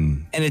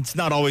magazine. And it's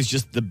not always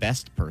just the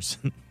best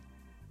person.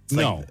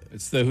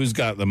 It's the who's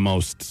got the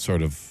most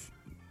sort of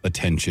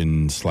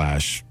attention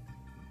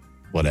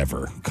 /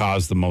 whatever,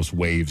 caused the most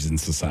waves in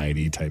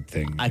society type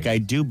thing. Like, I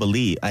do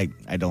believe, I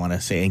don't want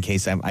to say in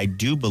case I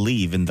do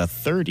believe in the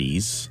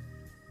 30s,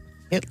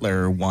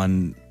 Hitler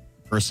won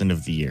Person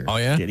of the Year. Oh,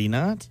 yeah? Did he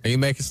not? Are you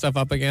making stuff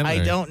up again? I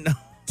or- don't know.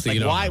 So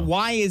you don't know.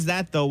 Why is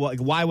that, though? Like,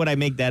 why would I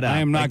make that up? I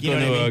am not Like, you know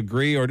going what to I mean?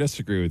 agree or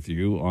disagree with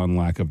you on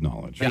lack of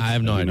knowledge. Yeah, I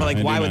have no idea. But, like, I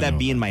do why not would that know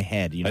be in my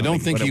head? You know, I don't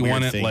like, think what a he weird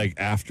won it thing. like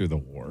after the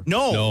war.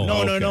 No.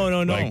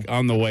 Like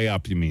on the way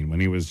up, you mean,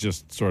 when he was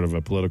just sort of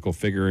a political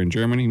figure in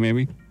Germany,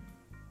 maybe?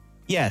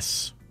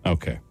 Yes.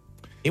 Okay.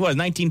 It was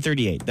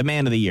 1938, the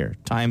Man of the Year,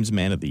 Times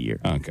Man of the Year.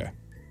 Okay.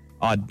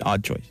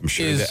 Odd choice.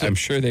 I'm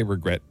sure they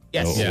regret.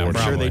 Yes, the I'm award.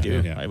 sure they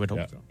do. Yeah. I would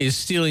hope so. Is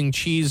stealing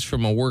cheese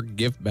from a work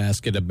gift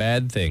basket a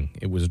bad thing?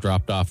 It was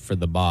dropped off for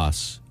the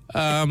boss.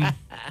 Not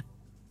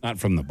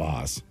from the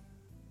boss.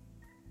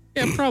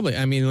 Yeah, probably.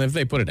 I mean, if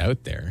they put it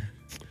out there.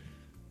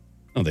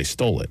 No, they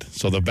stole it.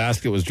 So the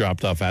basket was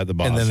dropped off at the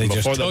boss. And then they just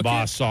before the took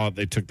boss it? saw it,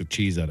 they took the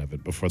cheese out of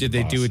it. Before Did the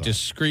they boss do it saw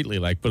discreetly,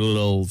 like put a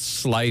little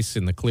slice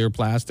in the clear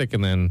plastic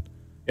and then...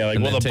 Yeah, like,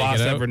 and will then the take boss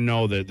it out? ever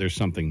know that there's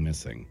something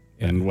missing?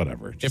 Yeah. And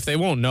whatever. If they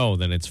won't know,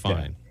 then it's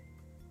fine.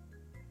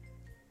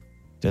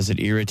 Does it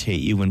irritate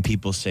you when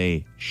people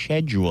say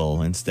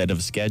schedule instead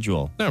of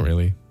schedule? Not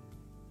really.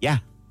 Yeah.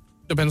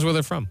 Depends where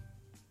they're from.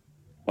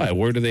 Why?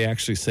 Where do they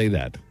actually say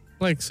that?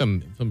 Like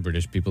some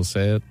British people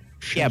say it.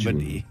 Yeah, but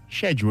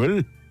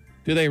schedule.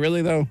 Do they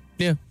really, though?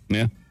 Yeah.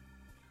 Yeah.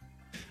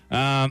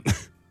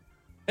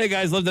 Hey,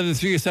 guys, lived at the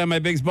 3 Sign My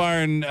Biggs Bar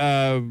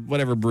and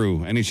whatever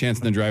brew. Any chance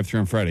in the drive-thru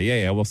on Friday?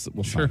 Yeah, we'll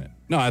sign it.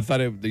 No, I thought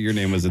your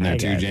name was in there,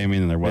 too, Jamie,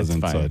 and there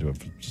wasn't, so I do it.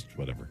 Just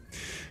whatever.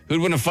 Who'd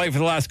win a fight for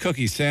the last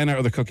cookie, Santa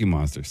or the Cookie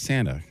Monster?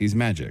 Santa. He's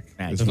magic.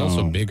 It's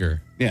also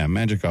bigger. Yeah,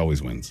 magic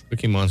always wins.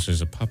 Cookie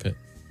Monster's a puppet.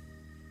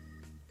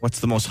 What's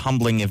the most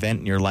humbling event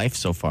in your life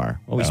so far?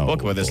 Well, we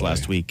spoke about this boy.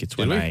 last week. It's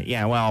Did when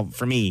we?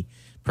 for me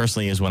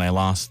personally, is when I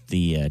lost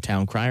the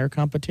town crier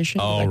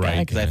competition. Oh, right.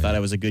 Because I thought I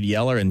was a good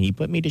yeller, and he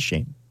put me to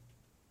shame.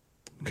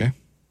 Okay.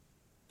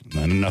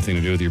 Nothing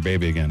to do with your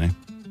baby again, eh?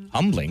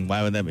 Humbling?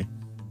 Why would that be?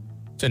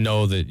 To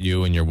know that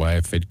you and your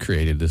wife had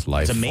created this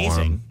life It's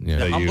amazing. form.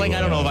 Yeah. Humbling,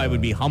 I don't know if I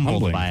would be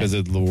humbled by it.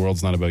 Because the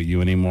world's not about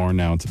you anymore.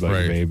 Now it's about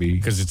your baby.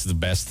 Because it's the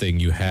best thing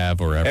you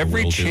have or ever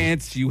Every will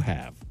chance you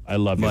have. I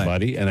love you, What?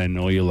 buddy, and I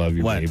know you love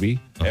your What? baby.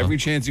 Every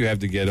chance you have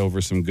to get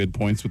over some good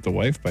points with the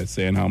wife by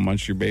saying how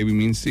much your baby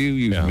means to you,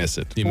 you Yeah. miss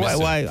it. You miss it.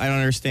 Why? I don't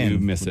understand. You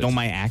miss it. Don't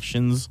my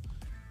actions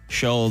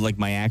show like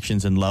my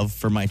actions and love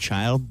for my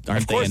child?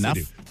 Aren't Of course they enough?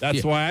 do. That's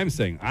Yeah. why I'm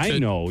saying I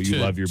know you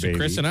love your baby.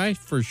 Chris and I,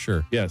 for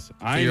sure. Yes,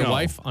 I For your know.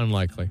 wife,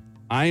 unlikely.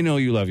 I know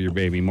you love your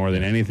baby more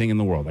than anything in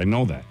the world. I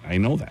know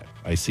that.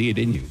 I see it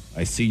in you.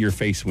 I see your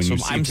face when So you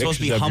see I'm supposed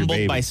to be pictures of your humbled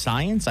baby. by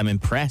science. I'm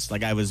impressed.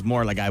 Like I was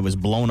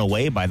blown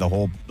away by the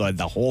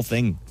whole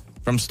thing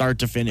from start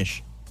to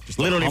finish. Just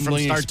literally from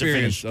Humbling start to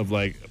experience finish. of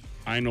like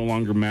I no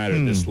longer matter.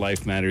 This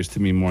life matters to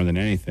me more than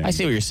anything. I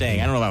see what you're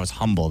saying. I don't know if I was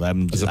humbled.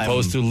 As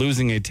opposed to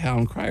losing a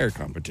town crier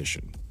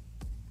competition.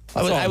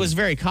 I was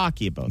very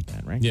cocky about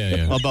that, right?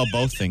 Yeah. Well, about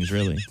both things,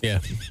 really. Yeah.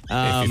 If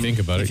you think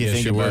about it. If you yes,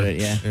 think you about were.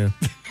 it,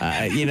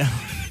 yeah. You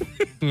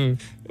know.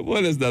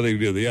 One has nothing to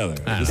do with the other.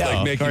 Just No, like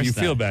of making course you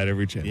feel not. bad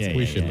every chance. Yeah,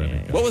 We yeah, should yeah, let yeah,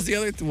 it go. What was the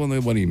other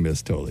one you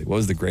missed totally? What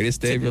was the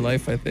greatest day of your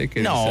life, I think?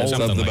 It No, said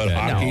something something like about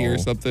that. hockey No. or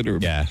something? Or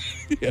Yeah.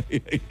 I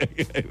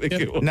think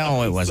it was.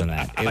 No, it wasn't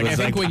that. It Like, was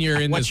I think when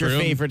you're in what's this your room-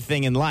 favorite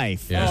thing in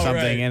life Yeah. or Oh, something.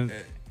 right. And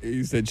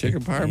You said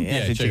chicken parm? yeah,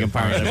 it's a chicken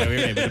chicken parm.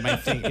 parm. But my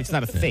thing, it's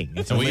not a thing.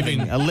 It's So we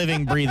a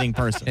living, breathing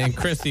person. And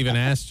Chris even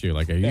asked you,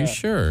 like, are you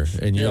sure?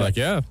 And you're like,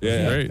 yeah,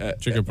 Yeah. great.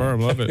 Chicken parm,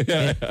 love it.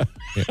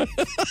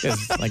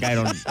 'Cause, like I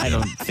don't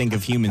think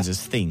of humans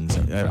as things,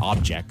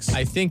 objects.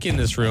 I think in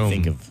this room,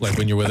 think of- like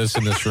when you're with us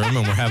in this room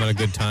and we're having a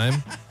good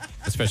time,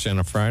 especially on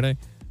a Friday,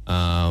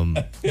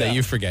 that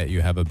you forget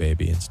you have a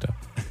baby and stuff.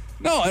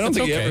 No, I don't It's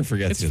think he okay. ever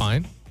forgets It's his-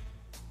 fine.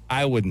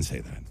 I wouldn't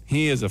say that.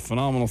 He is a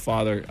phenomenal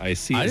father. I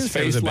see I his didn't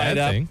say it was face a light bad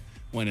up. thing.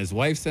 When his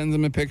wife sends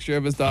him a picture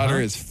of his daughter,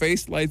 Uh-huh. his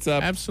face lights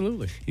up.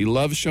 Absolutely. He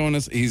loves showing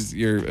us.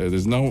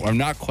 I'm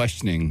not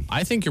questioning.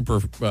 I think your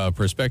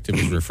perspective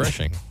is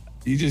refreshing.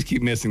 You just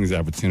keep missing these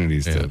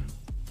opportunities Yeah. to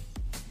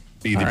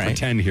be the All right.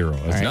 pretend hero. as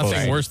opposed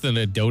Nothing to- worse than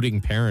a doting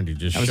parent who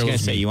just I was shows gonna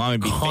say, me you want me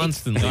to be fake?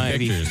 constantly You want me to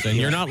be- pictures, and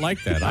you're not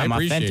like that. I I'm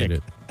appreciate authentic.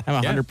 it.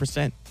 I'm Yeah.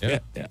 100%. Yeah.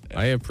 Yeah.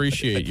 I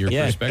appreciate your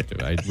Yeah.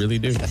 perspective. I really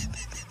do.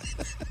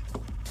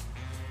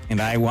 And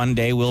I one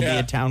day will be Yeah.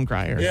 a town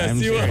crier. Yes, I'm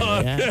you sure.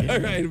 are. Yeah, yeah.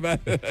 Right,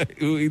 but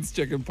who eats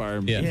chicken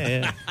parm Yeah.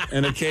 Yeah.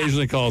 and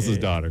occasionally calls his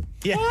daughter.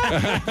 Yeah.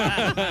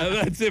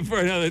 That's it for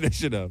another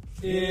edition of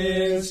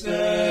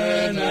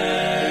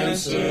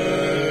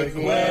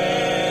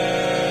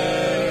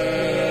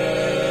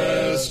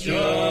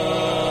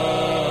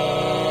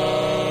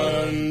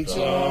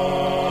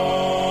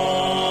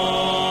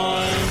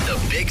The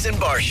Biggs and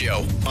Bar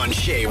Show on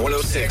Shea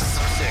 106.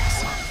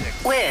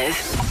 With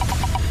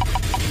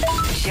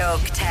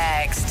joke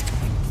text.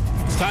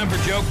 It's time for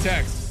Joke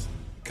Text.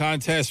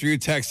 Contest where you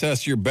text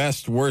us your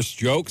best, worst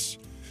jokes.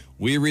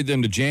 We read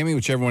them to Jamie.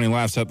 Whichever one he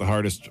laughs at the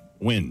hardest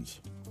wins.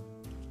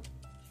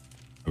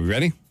 Are we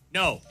ready?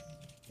 No.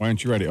 Why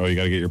aren't you ready? Oh, you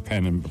got to get your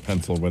pen and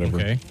pencil, whatever.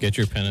 Okay, get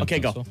your pen and Okay,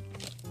 go. pencil.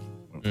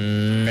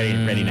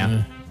 Ready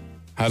now.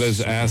 How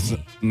does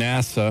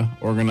NASA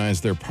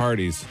organize their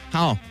parties?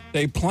 How?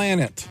 They plan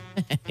it.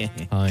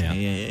 Oh, yeah.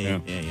 Yeah.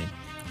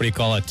 What do you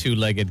call a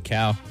two-legged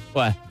cow?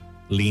 What?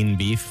 Lean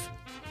beef.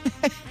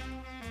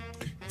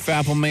 If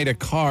Apple made a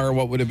car,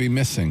 what would it be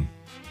missing?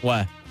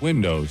 What?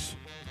 Windows.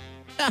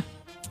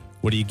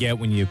 What do you get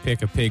when you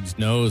pick a pig's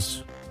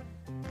nose?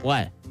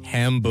 What?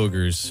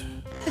 Hamburgers.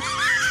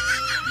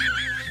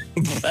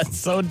 That's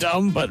so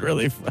dumb, but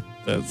really fun.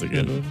 That's a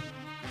good one.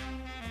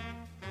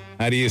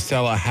 How do you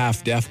sell a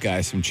half-deaf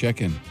guy some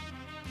chicken?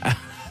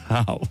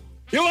 How?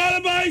 You want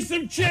to buy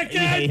some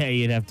chicken? Yeah,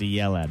 you'd have to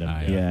yell at him.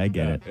 Yeah, I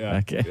get it. yeah,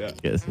 Okay. yeah.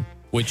 Yes.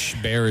 Which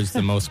bear is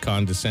the most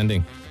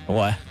condescending?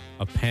 What?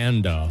 A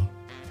panda.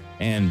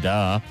 And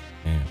Yeah.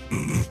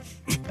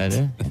 that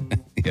it?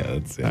 Yeah,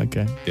 that's it.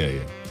 Okay.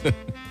 Yeah.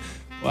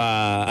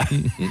 Wow.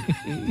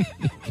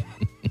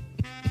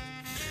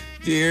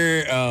 Do you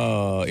hear?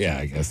 Oh, yeah,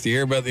 I guess. Do you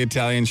hear about the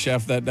Italian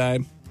chef that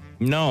died?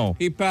 No.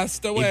 He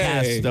passed away. He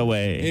passed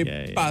away. He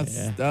Yeah,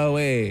 passed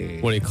away.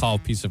 What do you call a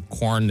piece of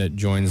corn that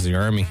joins the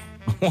army?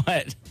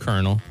 What?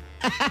 Colonel.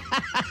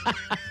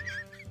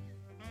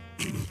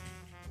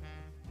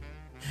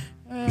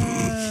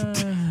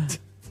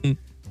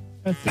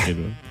 That's a good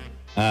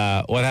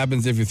one. What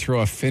happens if you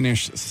throw a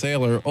Finnish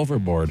sailor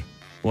overboard?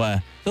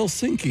 What?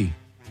 Helsinki.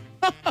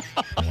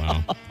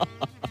 Wow.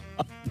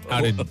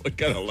 How did What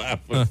kind of laugh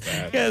was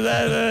that? Yeah,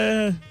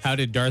 that, How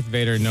did Darth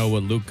Vader know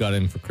what Luke got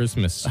him for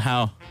Christmas?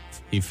 how?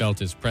 He felt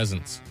his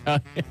presence.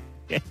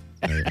 Yeah,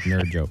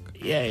 Nerd joke.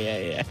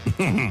 yeah.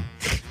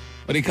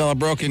 What do you call a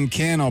broken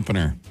can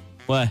opener?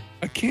 What?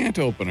 A can't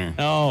opener.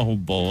 Oh,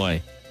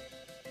 boy.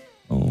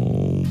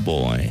 Oh,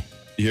 boy.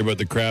 You hear about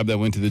the crab that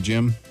went to the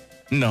gym?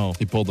 No.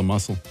 He pulled a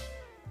muscle.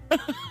 Why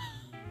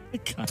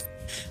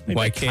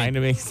That can't kind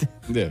of makes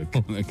Yeah.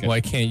 Okay.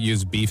 Why can't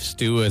use beef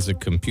stew as a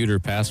computer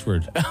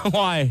password?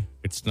 Why?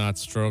 It's not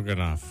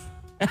stroganoff.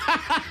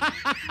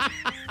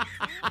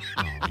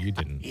 Oh, you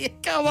didn't. Yeah,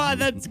 come on,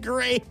 that's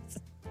great.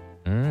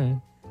 All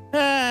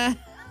right.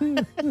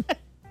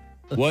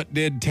 What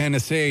did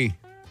Tennessee?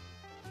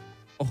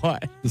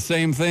 What? The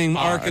same thing,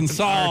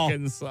 Arkansas.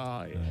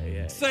 Arkansas.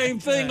 Yeah. Same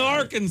thing,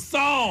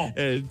 Arkansas.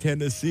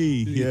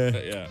 Tennessee. Yeah.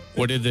 Yeah.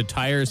 What did the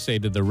tire say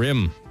to the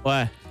rim?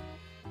 What?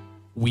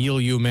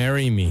 Will you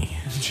marry me?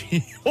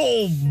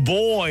 Oh,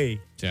 boy.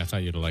 See, I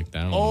thought you'd like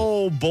that one.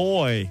 Oh,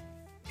 boy.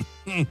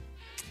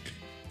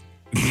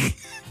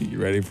 You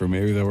ready for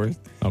maybe the worst?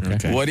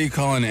 Okay. What do you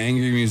call an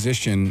angry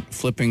musician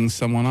flipping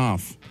someone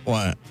off?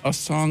 What? A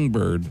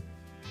songbird.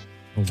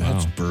 Oh, wow.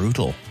 That's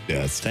brutal.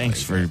 Yes.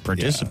 Thanks for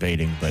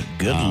participating, but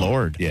good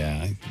Lord.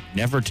 Yeah.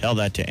 Never tell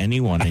that to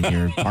anyone in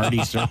your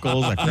party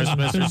circles at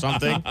Christmas or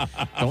something.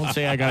 Don't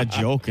say I got a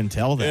joke and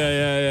tell them.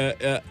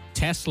 Yeah.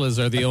 Teslas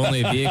are the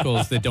only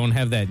vehicles that don't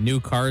have that new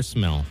car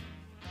smell.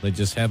 They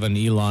just have an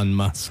Elon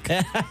Musk.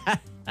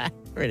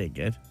 Pretty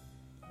good.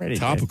 Pretty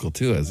Topical,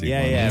 too, as the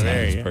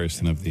very.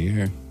 person of the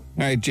year.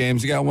 All right,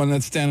 James, you got one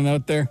that's standing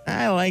out there?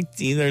 I liked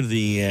either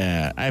the.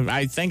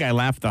 I think I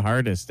laughed the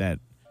hardest at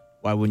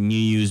why wouldn't you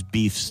use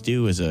beef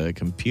stew as a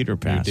computer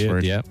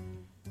password? Yep.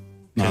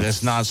 Because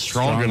it's not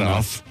strong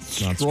enough.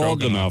 Not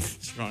strong enough.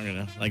 Strong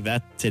enough. Like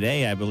that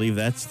today, I believe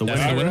that's the That's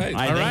winner. the winner.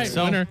 I All think right,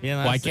 so. winner.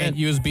 Yeah, Why that's can't it.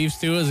 use beef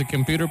stew as a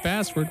computer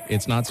password?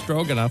 It's not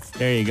strong enough.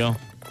 There you go.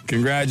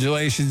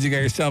 Congratulations. You got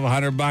yourself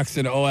 $100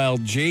 in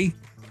OLG.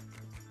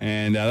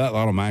 And that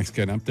Lotto Max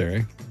getting up there,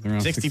 eh? They're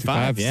around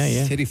 65,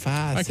 yeah.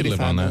 65. I could live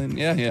on that.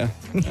 million. Yeah.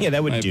 Yeah,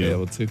 that would Might do. be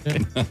able to.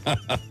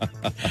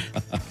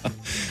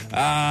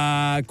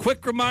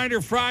 Quick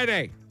reminder,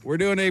 Friday, we're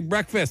doing a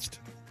breakfast.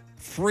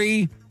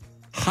 Free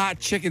hot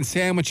chicken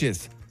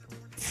sandwiches.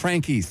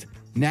 Frankie's,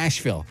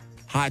 Nashville.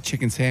 Hot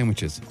chicken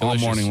sandwiches all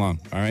Delicious. morning long.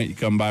 All right, you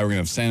come by. We're going to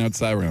have Santa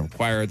outside. We're going to have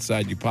choir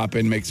outside. You pop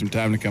in, make some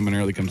time to come in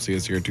early. Come see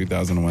us here at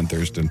 2001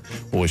 Thurston.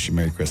 We'll wish you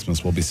Merry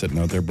Christmas. We'll be sitting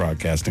out there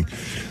broadcasting.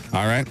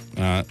 All right.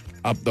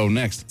 Up, though,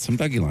 next, some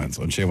Dougie lines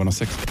on Shea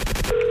 106.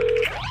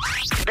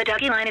 The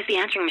Dougie line is the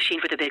answering machine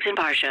for the Biggs and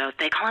Barr Show.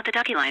 They call it the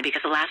Dougie line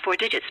because the last 4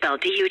 digits spell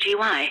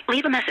DUGY.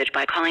 Leave a message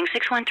by calling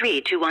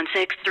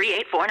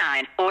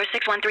 613-216-3849 or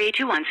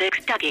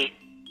 613-216-DOUGY.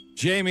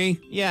 Jamie,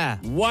 Yeah.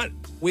 what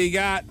we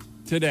got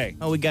today?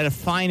 Oh, we got a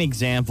fine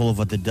example of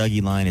what the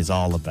Dougie line is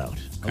all about.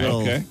 A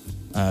little, Okay.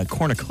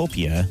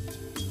 cornucopia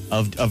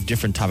of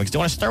different topics. Do you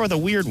want to start with a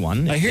weird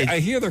one? I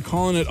hear they're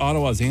calling it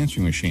Ottawa's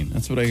answering machine.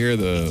 That's what I hear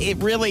It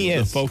really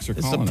is. the folks are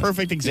It's calling the it.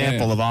 perfect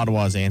example Yeah. of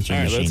Ottawa's answering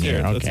All right, machine let's hear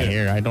here. it. Let's Okay,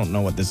 hear it. here. I don't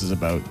know what this is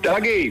about.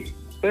 Dougie,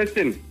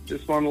 listen,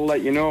 just want to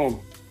let you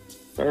know,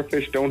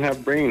 starfish don't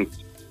have brains.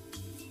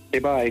 Okay,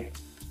 bye.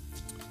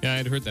 Yeah,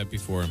 I'd heard that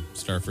before.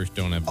 Starfish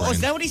don't have brains. Oh, is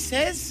that what he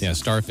says? Yeah,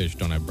 starfish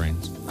don't have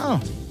brains. Oh,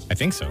 I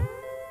think so.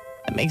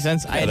 that makes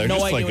sense. I Yeah, had they're no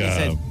just idea like what he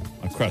said.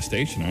 a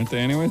crustacean, aren't they?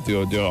 Anyway,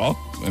 do all.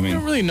 I I mean,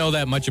 don't really know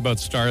that much about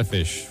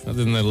starfish, other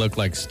than they look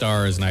like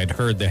stars, and I'd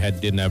heard they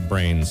didn't have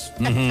brains.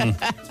 Mm-hmm.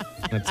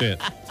 That's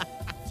it.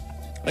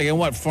 like in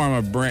what form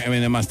of brain? I mean,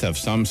 they must have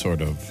some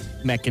sort of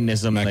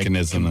Mechanism that I don't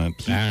know.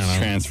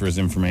 transfers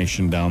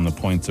information down the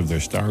points of their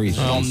starry all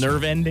shells.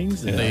 nerve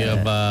endings. They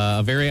have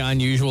a very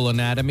unusual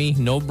anatomy,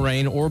 no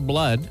brain or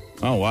blood,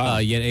 Oh wow!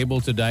 yet able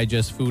to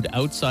digest food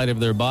outside of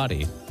their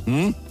body.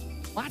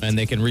 What? And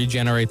they can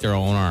regenerate their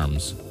own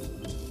arms.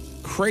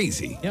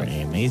 Crazy,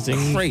 Pretty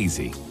amazing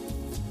crazy.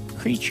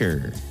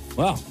 creature.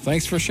 Well,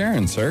 thanks for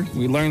sharing, sir.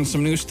 We learned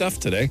some new stuff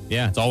today.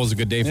 Yeah, it's always a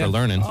good day for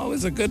learning.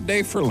 Always a good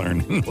day for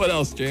learning. What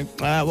else, James?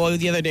 Well,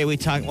 the other day we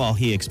talked. Well,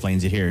 he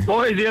explains it here.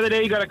 Boys, the other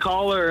day you got a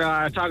caller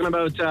talking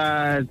about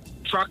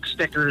truck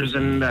stickers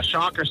and a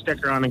shocker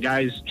sticker on a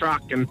guy's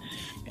truck.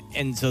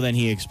 And so then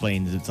he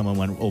explains that someone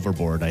went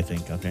overboard, I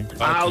think. Okay.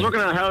 I was working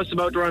on a house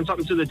about to run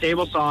something through the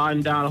table saw,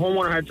 and the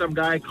homeowner had some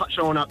guy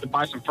showing up to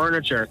buy some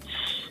furniture.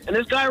 And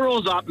this guy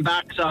rolls up and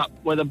backs up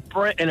with a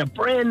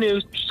brand new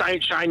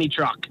shiny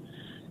truck.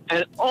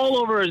 And all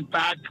over his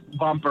back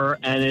bumper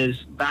and his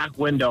back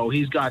window,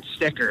 he's got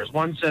stickers.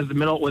 One says the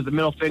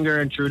middle finger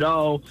and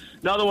Trudeau.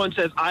 Another one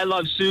says I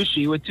love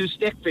sushi with 2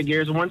 stick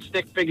figures, and 1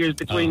 stick figure is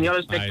between the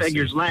other stick I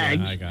figure's see.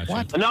 legs. Yeah, I got you.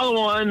 What? Another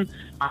one,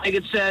 I think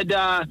it said,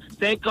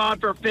 thank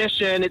God for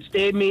fishing. It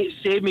saved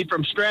me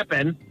from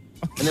stripping.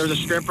 And there was a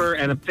stripper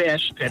and a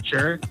fish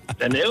picture.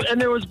 And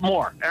there was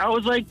more. And I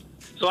was like,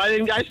 so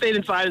I stayed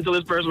inside until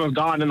this person was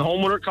gone. And the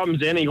homeowner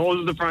comes in, he goes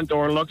to the front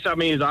door and looks at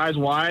me, his eyes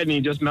wide, and he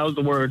just mouths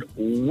the word,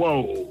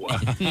 whoa.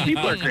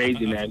 People are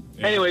crazy, man.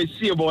 Yeah. Anyways,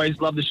 see you boys.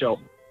 Love the show.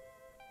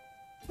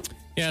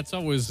 Yeah, it's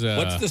always...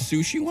 What's the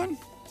sushi one?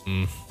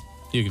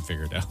 You can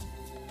figure it out.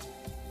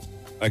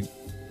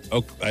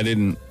 I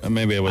didn't.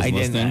 Maybe I wasn't I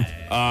didn't. listening.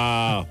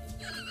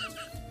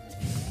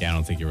 Yeah, I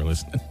don't think you were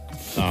listening.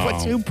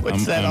 Who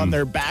puts that on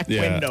their back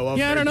yeah. window? Of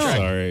Yeah, I their don't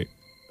know.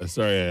 truck?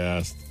 Sorry, I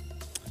asked.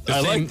 The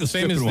I same- like the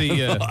same as stripping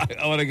the, one.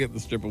 I want to get the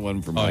stripping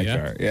one for my yeah?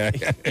 car. Yeah.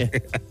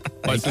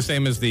 Well, it's the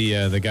same as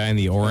the guy in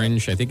the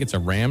orange. I think it's a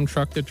Ram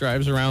truck that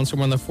drives around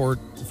somewhere on the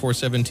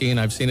 417.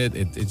 I've seen it.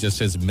 It just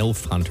says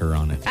MILF Hunter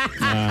on it.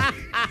 Yeah.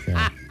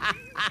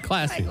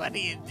 Classy. What are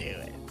you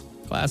doing?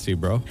 Classy,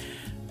 bro.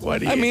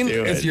 What are you I mean,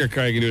 doing? it's your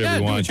car. You can do whatever Yeah, you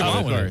do want. what you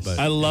want with it, Of course.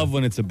 but- I love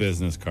when it's a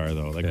business car,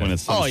 though. Like when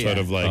it's some Oh, yeah. sort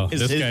of like Oh, Is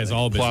this his guy's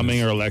all business.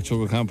 plumbing or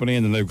electrical company,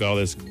 and then they've got all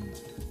this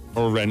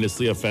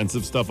horrendously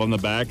offensive stuff on the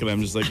back, and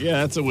I'm just like, yeah,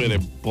 that's a way to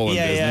pull in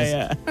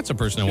business. That's a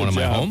person I want in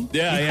my Good job. home.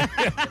 Yeah.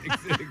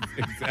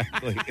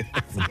 Exactly.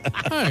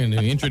 I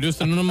introduced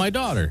them to my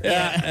daughter.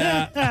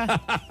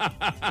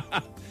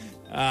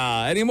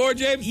 Any more,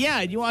 James?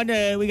 Yeah, do you want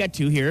to? We got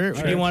 2 here.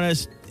 Do you want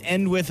to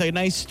end with a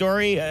nice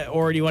story,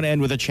 or do you want to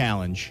end with a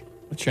challenge?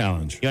 A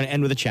challenge. You want to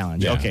end with a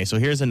challenge? Yeah. Okay, so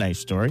here's a nice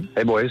story.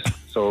 Hey, boys.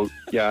 So,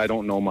 yeah, I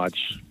don't know much,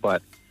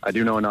 but I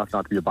do know enough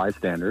not to be a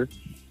bystander.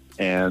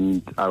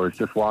 and I was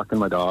just walking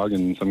my dog,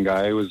 and some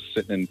guy was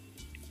sitting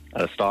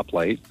at a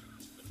stoplight,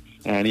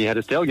 and he had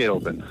his tailgate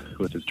open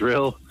with his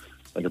drill,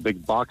 like a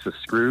big box of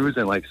screws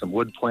and like some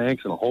wood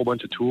planks and a whole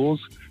bunch of tools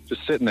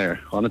just sitting there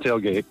on the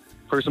tailgate.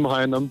 Person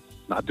behind them,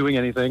 not doing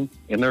anything,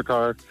 in their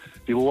car.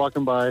 People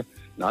walking by,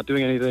 not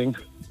doing anything.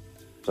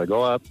 So I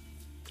go up,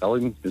 tell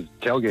him his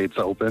tailgate's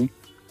open.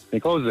 He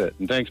closes it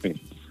and thanks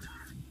me.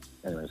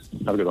 Anyways,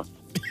 have a good one.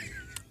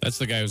 That's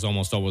the guy who's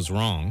almost always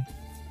wrong.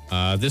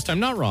 This time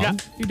not wrong. Yeah.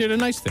 He did a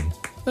nice thing.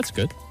 That's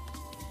good.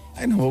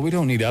 I know, well, we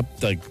don't need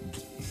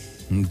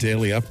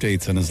daily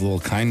updates on his little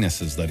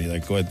kindnesses that he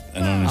like. What I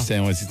don't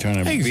understand. Was he trying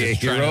to be a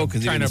hero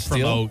because he trying didn't to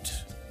promote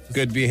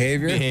good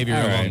behavior? behavior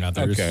All among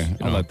others. Okay, you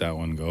I'll know. let that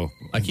one go.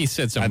 Like he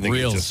said I some think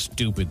real it's just-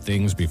 stupid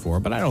things before,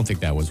 but I don't think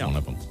that was one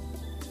of them.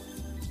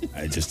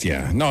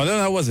 No,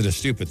 that wasn't a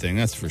stupid thing.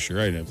 That's for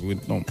sure. We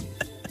don't.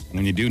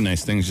 When you do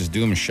nice things, just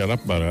do them and shut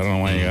up about it. I don't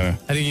know why you gotta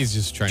I think he's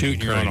just trying toot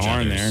to your own encourage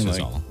horn others, there. is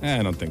all.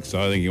 I don't think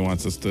so. I think he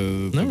wants us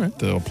to right.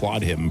 to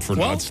applaud him for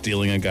Well- not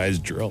stealing a guy's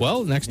drill.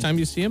 Well, next time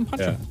you see him,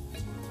 punch him.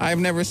 I've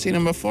never seen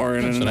him before,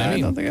 and That's what I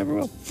mean. don't think I ever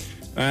will.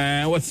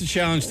 What's the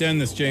challenge to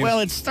end this, James? Well,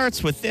 it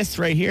starts with this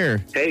right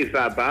here. Hey,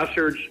 fat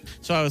bastards.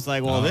 So I was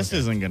like, well, this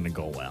isn't going to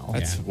go well.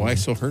 That's why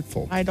so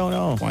hurtful. I don't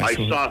know. Why I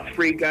so saw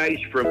 3 guys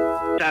from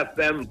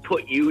FM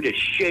put you to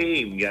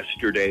shame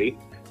yesterday.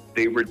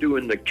 They were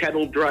doing the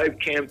kettle drive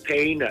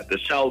campaign at the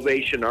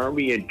Salvation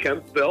Army in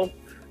Kempville,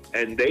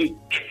 and they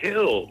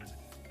killed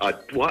a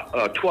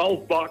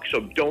 12 box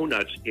of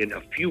donuts in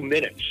a few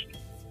minutes.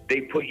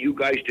 They put you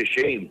guys to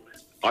shame.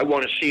 I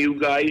want to see you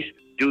guys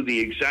do the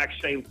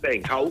exact same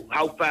thing.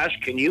 How fast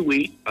can you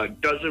eat a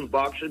dozen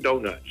box of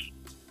donuts?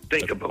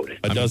 Think about it.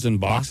 a dozen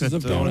boxes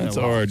of donuts,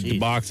 or a geez.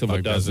 box of A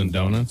a dozen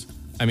donuts?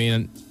 I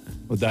mean,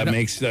 Well, that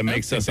makes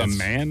us a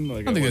man.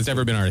 Like, I don't think that's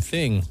ever been our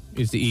thing,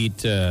 is to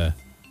eat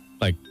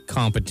like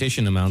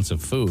competition amounts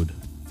of food.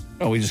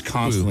 Oh, we just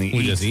constantly We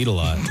eat. just eat a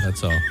lot.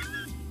 That's all.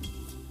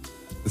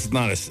 It's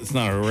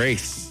not a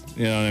race.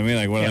 You know what I mean?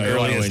 Like one of the Yeah, we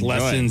wanna earliest enjoy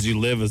lessons you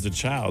live as a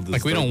child. Is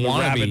Like, we the- don't the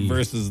wanna rabbit be-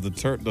 versus the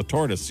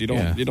tortoise. You don't.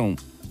 Yeah. You don't.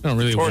 I don't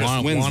really Tortoise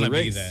want wins the to be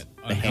race. that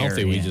The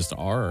unhealthy. hare, We yeah. just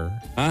are.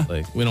 Huh?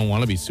 Like we don't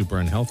want to be super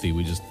unhealthy.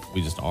 We just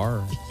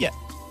are. Yeah.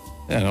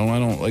 Yeah, I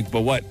don't like.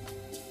 But what?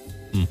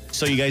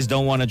 So you guys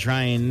don't want to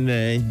try and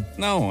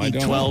No, I Eat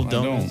don't. 12 I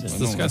don't. donuts. I It's don't.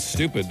 That's disgusting.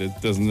 stupid.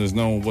 It doesn't. There's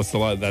no. What's the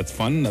lot? That's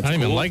fun. That's I don't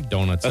even cool. like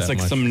donuts. That's that like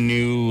much. some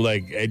new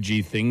like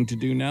edgy thing to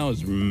do now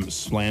is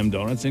slam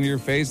donuts into your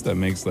face. That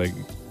makes like.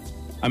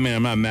 I mean,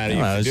 I'm not mad at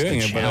No, you it's for doing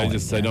the it, but I challenge,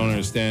 just I yeah. don't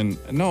understand.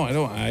 No, I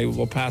don't. I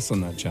will pass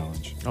on that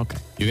challenge. Okay.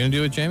 You gonna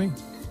do it, Jamie?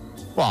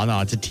 Well, no,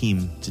 it's a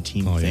team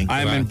Oh, yeah.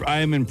 thing.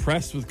 I'm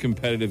impressed with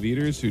competitive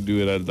eaters who do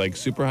it at like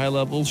super high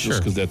levels, just Sure.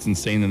 because that's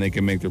insane and they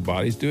can make their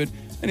bodies do it.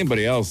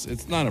 Anybody else,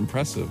 it's not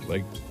impressive.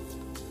 Like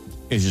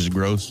It's just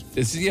gross.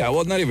 it's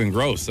well, not even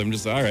gross. I'm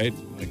just all right.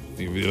 Like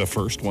you're the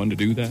first one to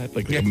do that.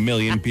 Like a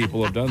million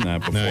people have done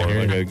that before. I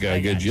hear Like you. a guy,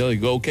 good jelly.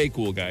 Go, okay,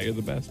 cool guy, you're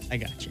the best. I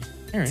got you.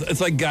 All right.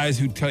 It's like guys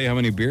who tell you how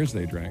many beers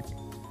they drank.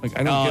 Like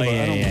I don't Oh, give a, I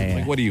yeah, don't yeah, like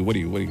yeah. what do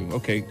you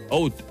okay.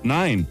 Oh,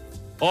 9.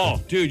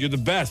 Oh, dude, you're the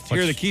best.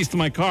 Here are the keys to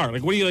my car.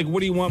 Like what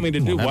do you want me to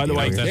do? Why do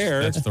I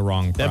care? That's the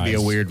wrong prize. That'd be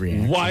a weird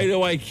reaction. Why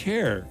do I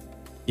care?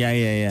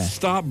 Yeah.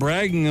 Stop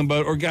bragging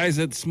about, or guys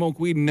that smoke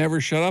weed and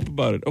never shut up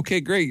about it. Okay,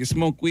 great. You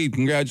smoke weed.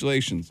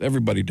 Congratulations.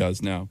 Everybody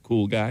does now.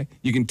 Cool guy.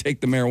 You can take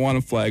the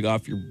marijuana flag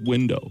off your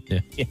window.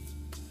 Yeah.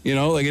 You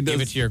know, like it Give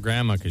it does. to your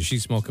grandma because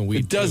she's smoking weed.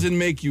 It doesn't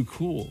make you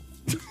cool.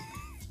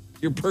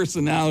 Your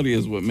personality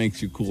is what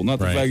makes you cool, not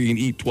the Right. fact you can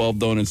eat 12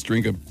 donuts,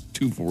 drink a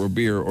 2 for a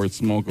beer, or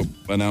smoke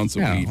an ounce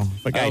of Yeah, weed.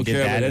 if a I guy don't did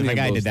care about that, any if a of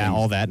guy those did that things.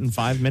 all that in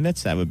 5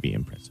 minutes, that would be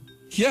impressive.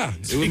 Yeah, it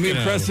would be Speaking of-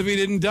 impressive he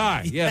didn't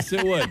die. Yes,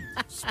 it would.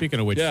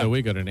 Speaking of which, Yeah. so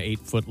we got an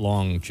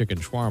 8-foot-long chicken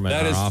shawarma That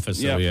in our is-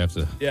 office yeah. that we have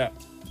to Yeah.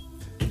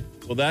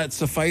 Will that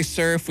suffice,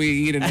 sir, if we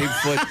eat an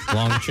 8-foot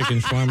long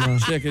chicken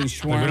shawarma. chicken Like,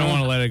 shawarma? we don't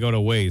want to let it go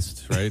to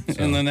waste, right?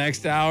 So- In the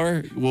next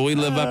hour, will we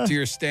live up to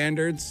your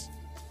standards?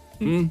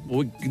 Do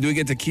we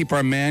get to keep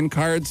our man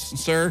cards,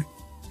 sir?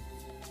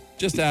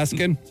 Just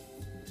asking.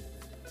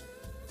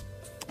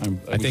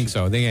 I think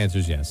so. I think the answer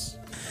is yes.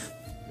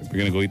 We're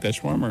gonna go eat that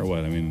shawarma or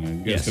what? I mean, you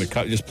guys Yes.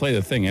 gonna just play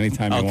the thing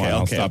anytime you Okay, want.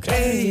 I'll okay, stop. okay.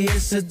 Hey,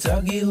 it's a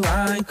Dougie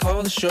line.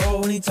 Call the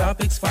show. Any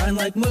topics fine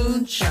like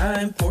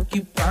moonshine,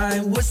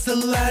 porcupine. What's the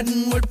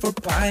Latin word for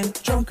pine?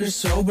 Drunk or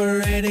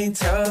sober, it ain't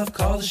tough.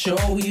 Call the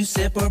show. You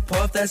sip or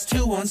puff. That's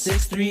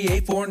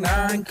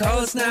 216-3849. Call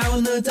us now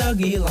on the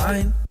Dougie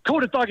line. Go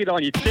to Doggy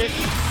Dog, you dick.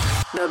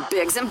 The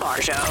Biggs and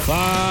Bar Show.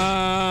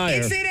 Fire.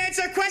 Instant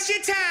answer question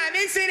time.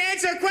 Instant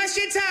answer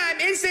question time.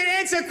 Instant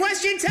answer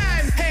question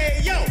time. Hey,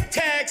 yo,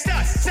 text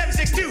us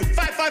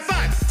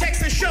 762-555.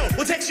 Text the show.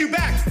 We'll text you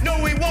back. No,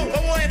 we won't,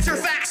 but we'll answer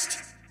fast.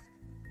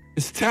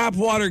 Is tap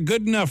water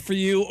good enough for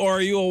you, or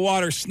are you a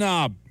water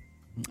snob?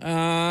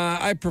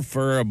 I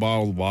prefer a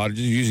bottled water,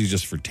 usually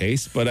just for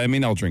taste. But I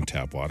mean, I'll drink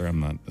tap water. I'm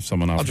not. If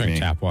someone I'll offers drink me,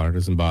 tap water. It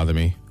doesn't bother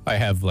me. I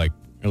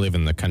live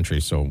in the country,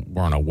 so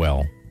we're on a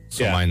well.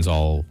 So Yeah. mine's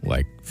all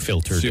like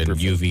filtered Super and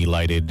UV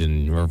lighted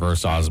and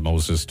reverse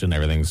osmosis and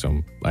everything.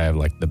 So I have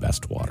like the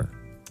best water.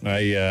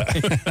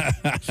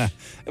 If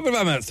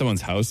I'm at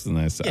someone's house and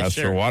I ask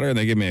for water and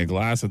they give me a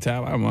glass of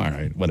tap, I'm all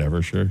right.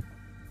 Whatever, sure.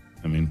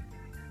 I mean,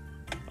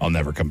 I'll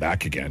never come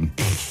back again.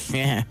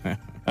 Yeah.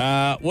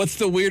 What's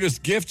the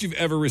weirdest gift you've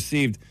ever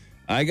received?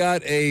 I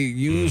got a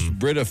used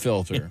Brita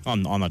filter.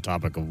 On the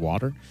topic of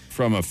water?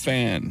 From a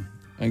fan.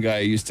 A guy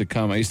used to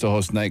come. I used to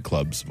host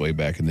nightclubs way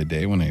back in the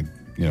day when I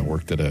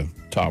worked at a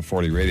top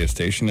 40 radio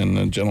station, and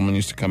a gentleman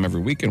used to come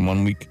every week. And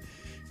one week,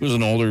 he was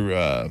an older,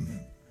 I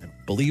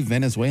believe,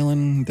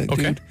 Venezuelan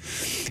dude.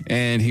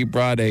 And he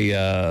brought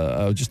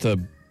just a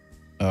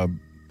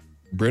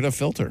Brita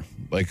filter,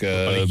 like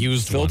a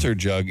used filter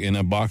jug in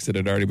a box that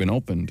had already been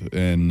opened.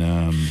 And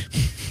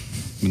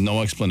with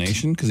no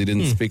explanation, because he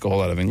didn't speak a whole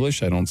lot of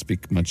English. I don't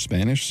speak much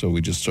Spanish, so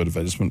I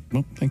just went,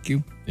 oh, thank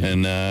you. Yeah.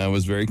 And I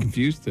was very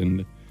confused.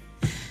 And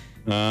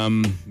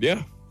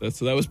that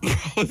was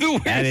probably the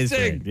weirdest That is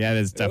thing. weird. Yeah, that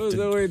is tough. That was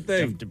the weird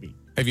thing. Tough to beat.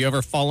 Have you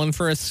ever fallen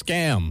for a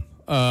scam?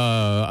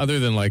 Other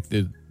than like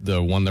the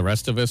one the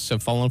rest of us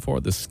have fallen for,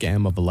 the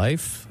scam of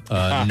life?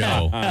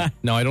 No.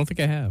 No, I don't think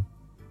I have.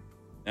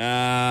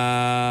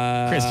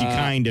 Chris, you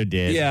kind of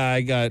did.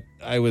 Yeah,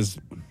 I was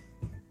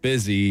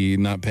busy,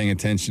 not paying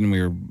attention.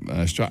 We were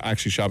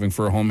actually shopping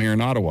for a home here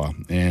in Ottawa,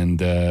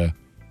 and I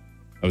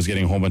was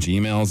getting a whole bunch of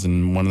emails,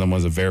 and one of them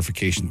was a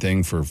verification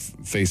thing for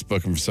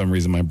Facebook, and for some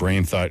reason my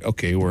brain thought,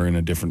 okay, we're in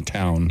a different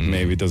town.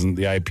 Maybe it doesn't,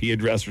 the IP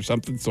address or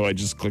something, so I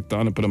just clicked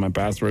on it, put in my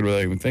password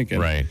without even thinking.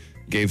 Right.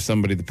 Gave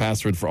somebody the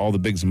password for all the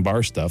Bigs and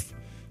Bar stuff,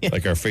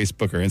 like our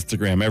Facebook, our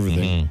Instagram,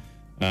 everything.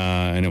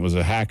 And it was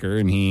a hacker,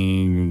 and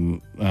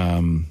he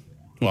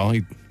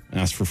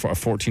asked for a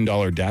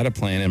 $14 data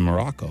plan in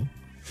Morocco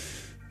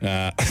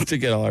to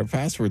get all our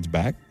passwords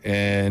back.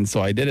 And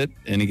so I did it,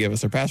 and he gave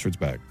us our passwords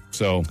back.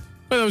 So...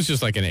 But it was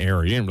just like an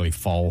error. You didn't really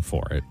fall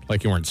for it.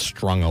 Like you weren't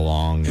strung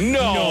along.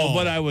 No,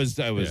 but I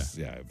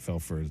fell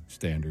for a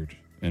standard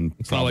and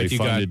it's probably not like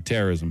funded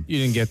terrorism. You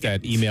didn't get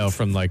that email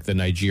from like the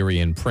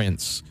Nigerian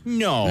prince.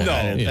 No.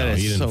 You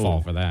didn't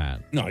fall for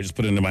that. No, I just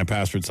put into my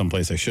password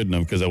someplace I shouldn't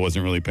have because I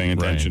wasn't really paying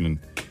attention.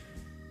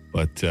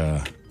 Or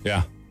the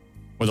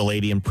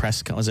lady in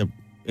Prescott, was it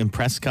in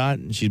Prescott?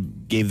 And she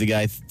gave the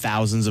guy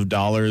thousands of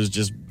dollars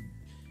just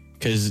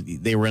because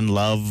they were in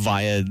love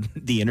via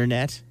the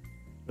internet.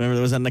 Remember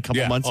there was that a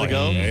couple months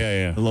ago?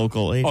 Yeah. The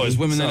local. Oh, it's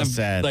women so that have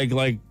sad.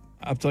 like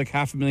up to like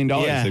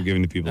 $500,000 they've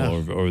given to people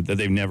or that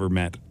they've never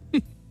met.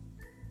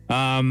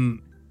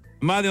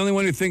 Am I the only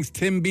one who thinks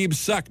Tim Biebs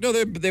suck? No,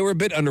 they were a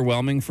bit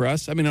underwhelming for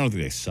us. I mean, I don't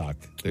think they suck.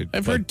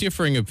 I've heard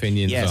differing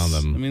opinions on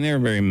them. I mean, they were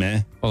very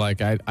meh. Well,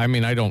 like I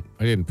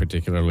didn't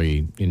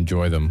particularly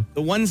enjoy them.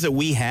 The ones that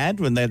we had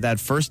when that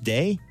first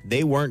day,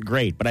 they weren't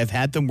great. But I've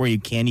had them where you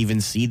can't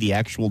even see the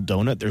actual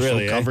donut; they're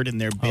Really, so covered in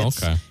their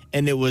bits. Oh, okay.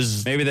 And it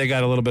was maybe they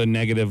got a little bit of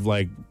negative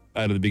like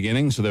out of the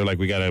beginning, so they're like,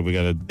 we gotta.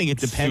 I think it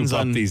depends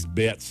on these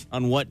bits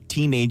on what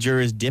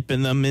teenager is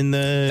dipping them in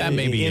the that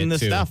may be in the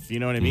too. stuff. You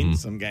know what I mean?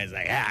 Some guys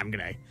like, I'm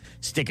gonna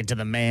stick it to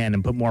the man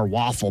and put more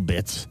waffle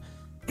bits.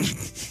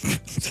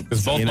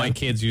 Because both my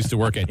kids used to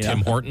work at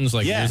Tim Hortons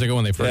years ago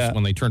when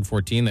they turned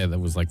 14. That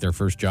was like their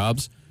first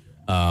jobs,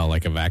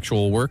 like of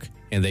actual work,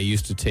 and they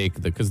used to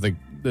take because the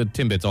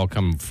Timbits all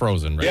come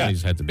frozen, right? They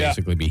just had to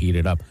basically be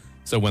heated up.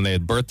 So when they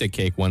had birthday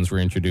cake ones were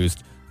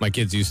introduced, my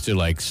kids used to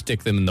like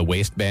stick them in the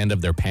waistband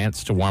of their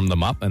pants to warm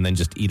them up, and then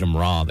just eat them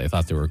raw. They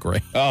thought they were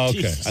great. Oh,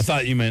 okay. Jesus. I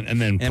thought you meant and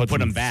then put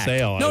them back.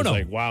 Sale. I was No.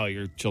 like, wow,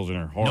 your children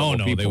are horrible.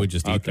 No, people. they would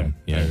just eat them.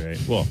 Yeah. All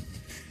right. Well.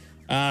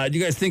 Do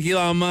you guys think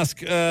Elon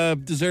Musk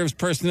deserves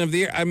Person of the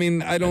Year? I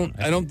mean, I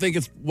don't think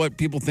it's what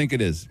people think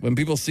it is. When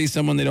people see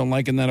someone they don't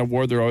like in that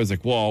award, they're always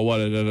like, "Whoa, what?"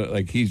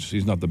 Like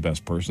he's not the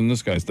best person.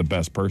 This guy's the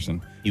best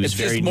person. He was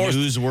It's very just more,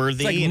 newsworthy.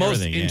 It's like and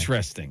most everything,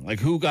 interesting. Like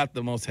who got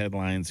the most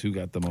headlines? Who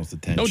got the most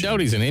attention? No doubt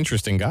he's an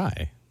interesting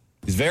guy.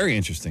 He's a very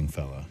interesting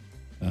fella.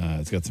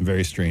 He's got some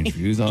very strange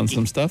views on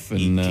some stuff, and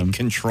He can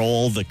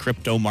control the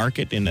crypto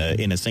market in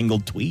a single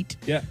tweet.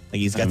 Yeah, like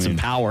he's got some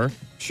power.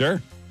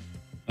 Sure.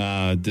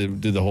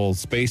 Did the whole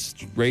space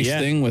race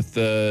thing with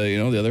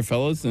the other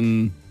fellas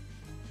and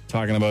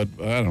talking about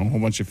I don't know a whole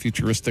bunch of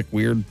futuristic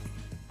weird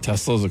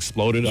Teslas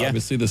exploded. Yeah.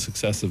 Obviously, the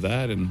success of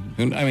that,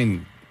 and I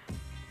mean,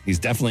 he's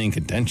definitely in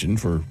contention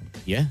for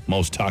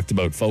most talked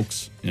about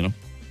folks.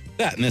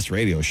 That in this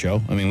radio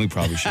show. I mean, we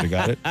probably should have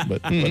got it,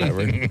 but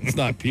whatever. It's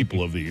not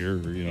People of the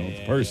Year,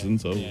 it's person,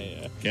 so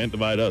can't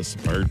divide us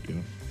apart.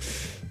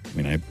 I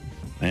mean,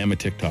 I am a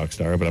TikTok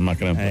star, but I'm not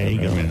going to. There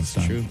you go.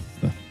 That's true.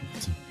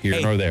 Here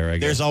nor there, I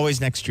guess. There's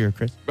always next year,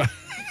 Chris.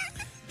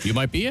 You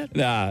might be it.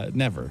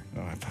 Never.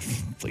 Oh,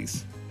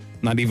 please.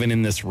 Not even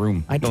in this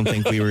room. I don't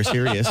think we were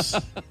serious.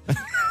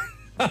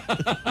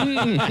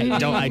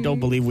 I don't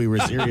believe we were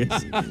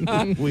serious.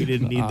 We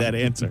didn't need that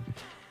answer.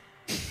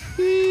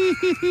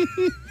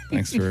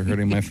 Thanks for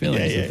hurting my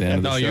feelings at the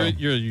end of the show.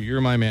 You're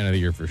my man of the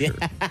year for sure.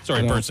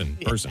 Sorry, person.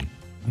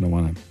 I don't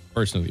want to.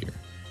 Person of the year.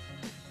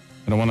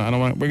 I don't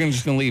want. We're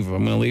just gonna leave.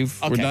 I'm gonna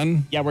leave. Okay. We're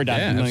done. Yeah, we're done.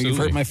 Yeah, You've absolutely.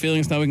 hurt my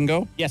feelings. Now we can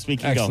go. Yes, we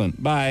can Excellent.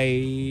 go. Bye.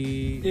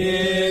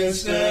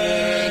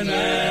 Instant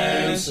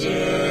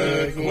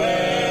answer question.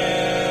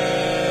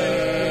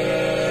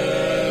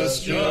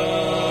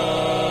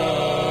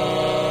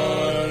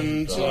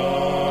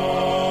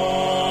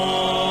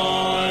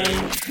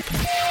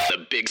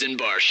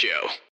 Show.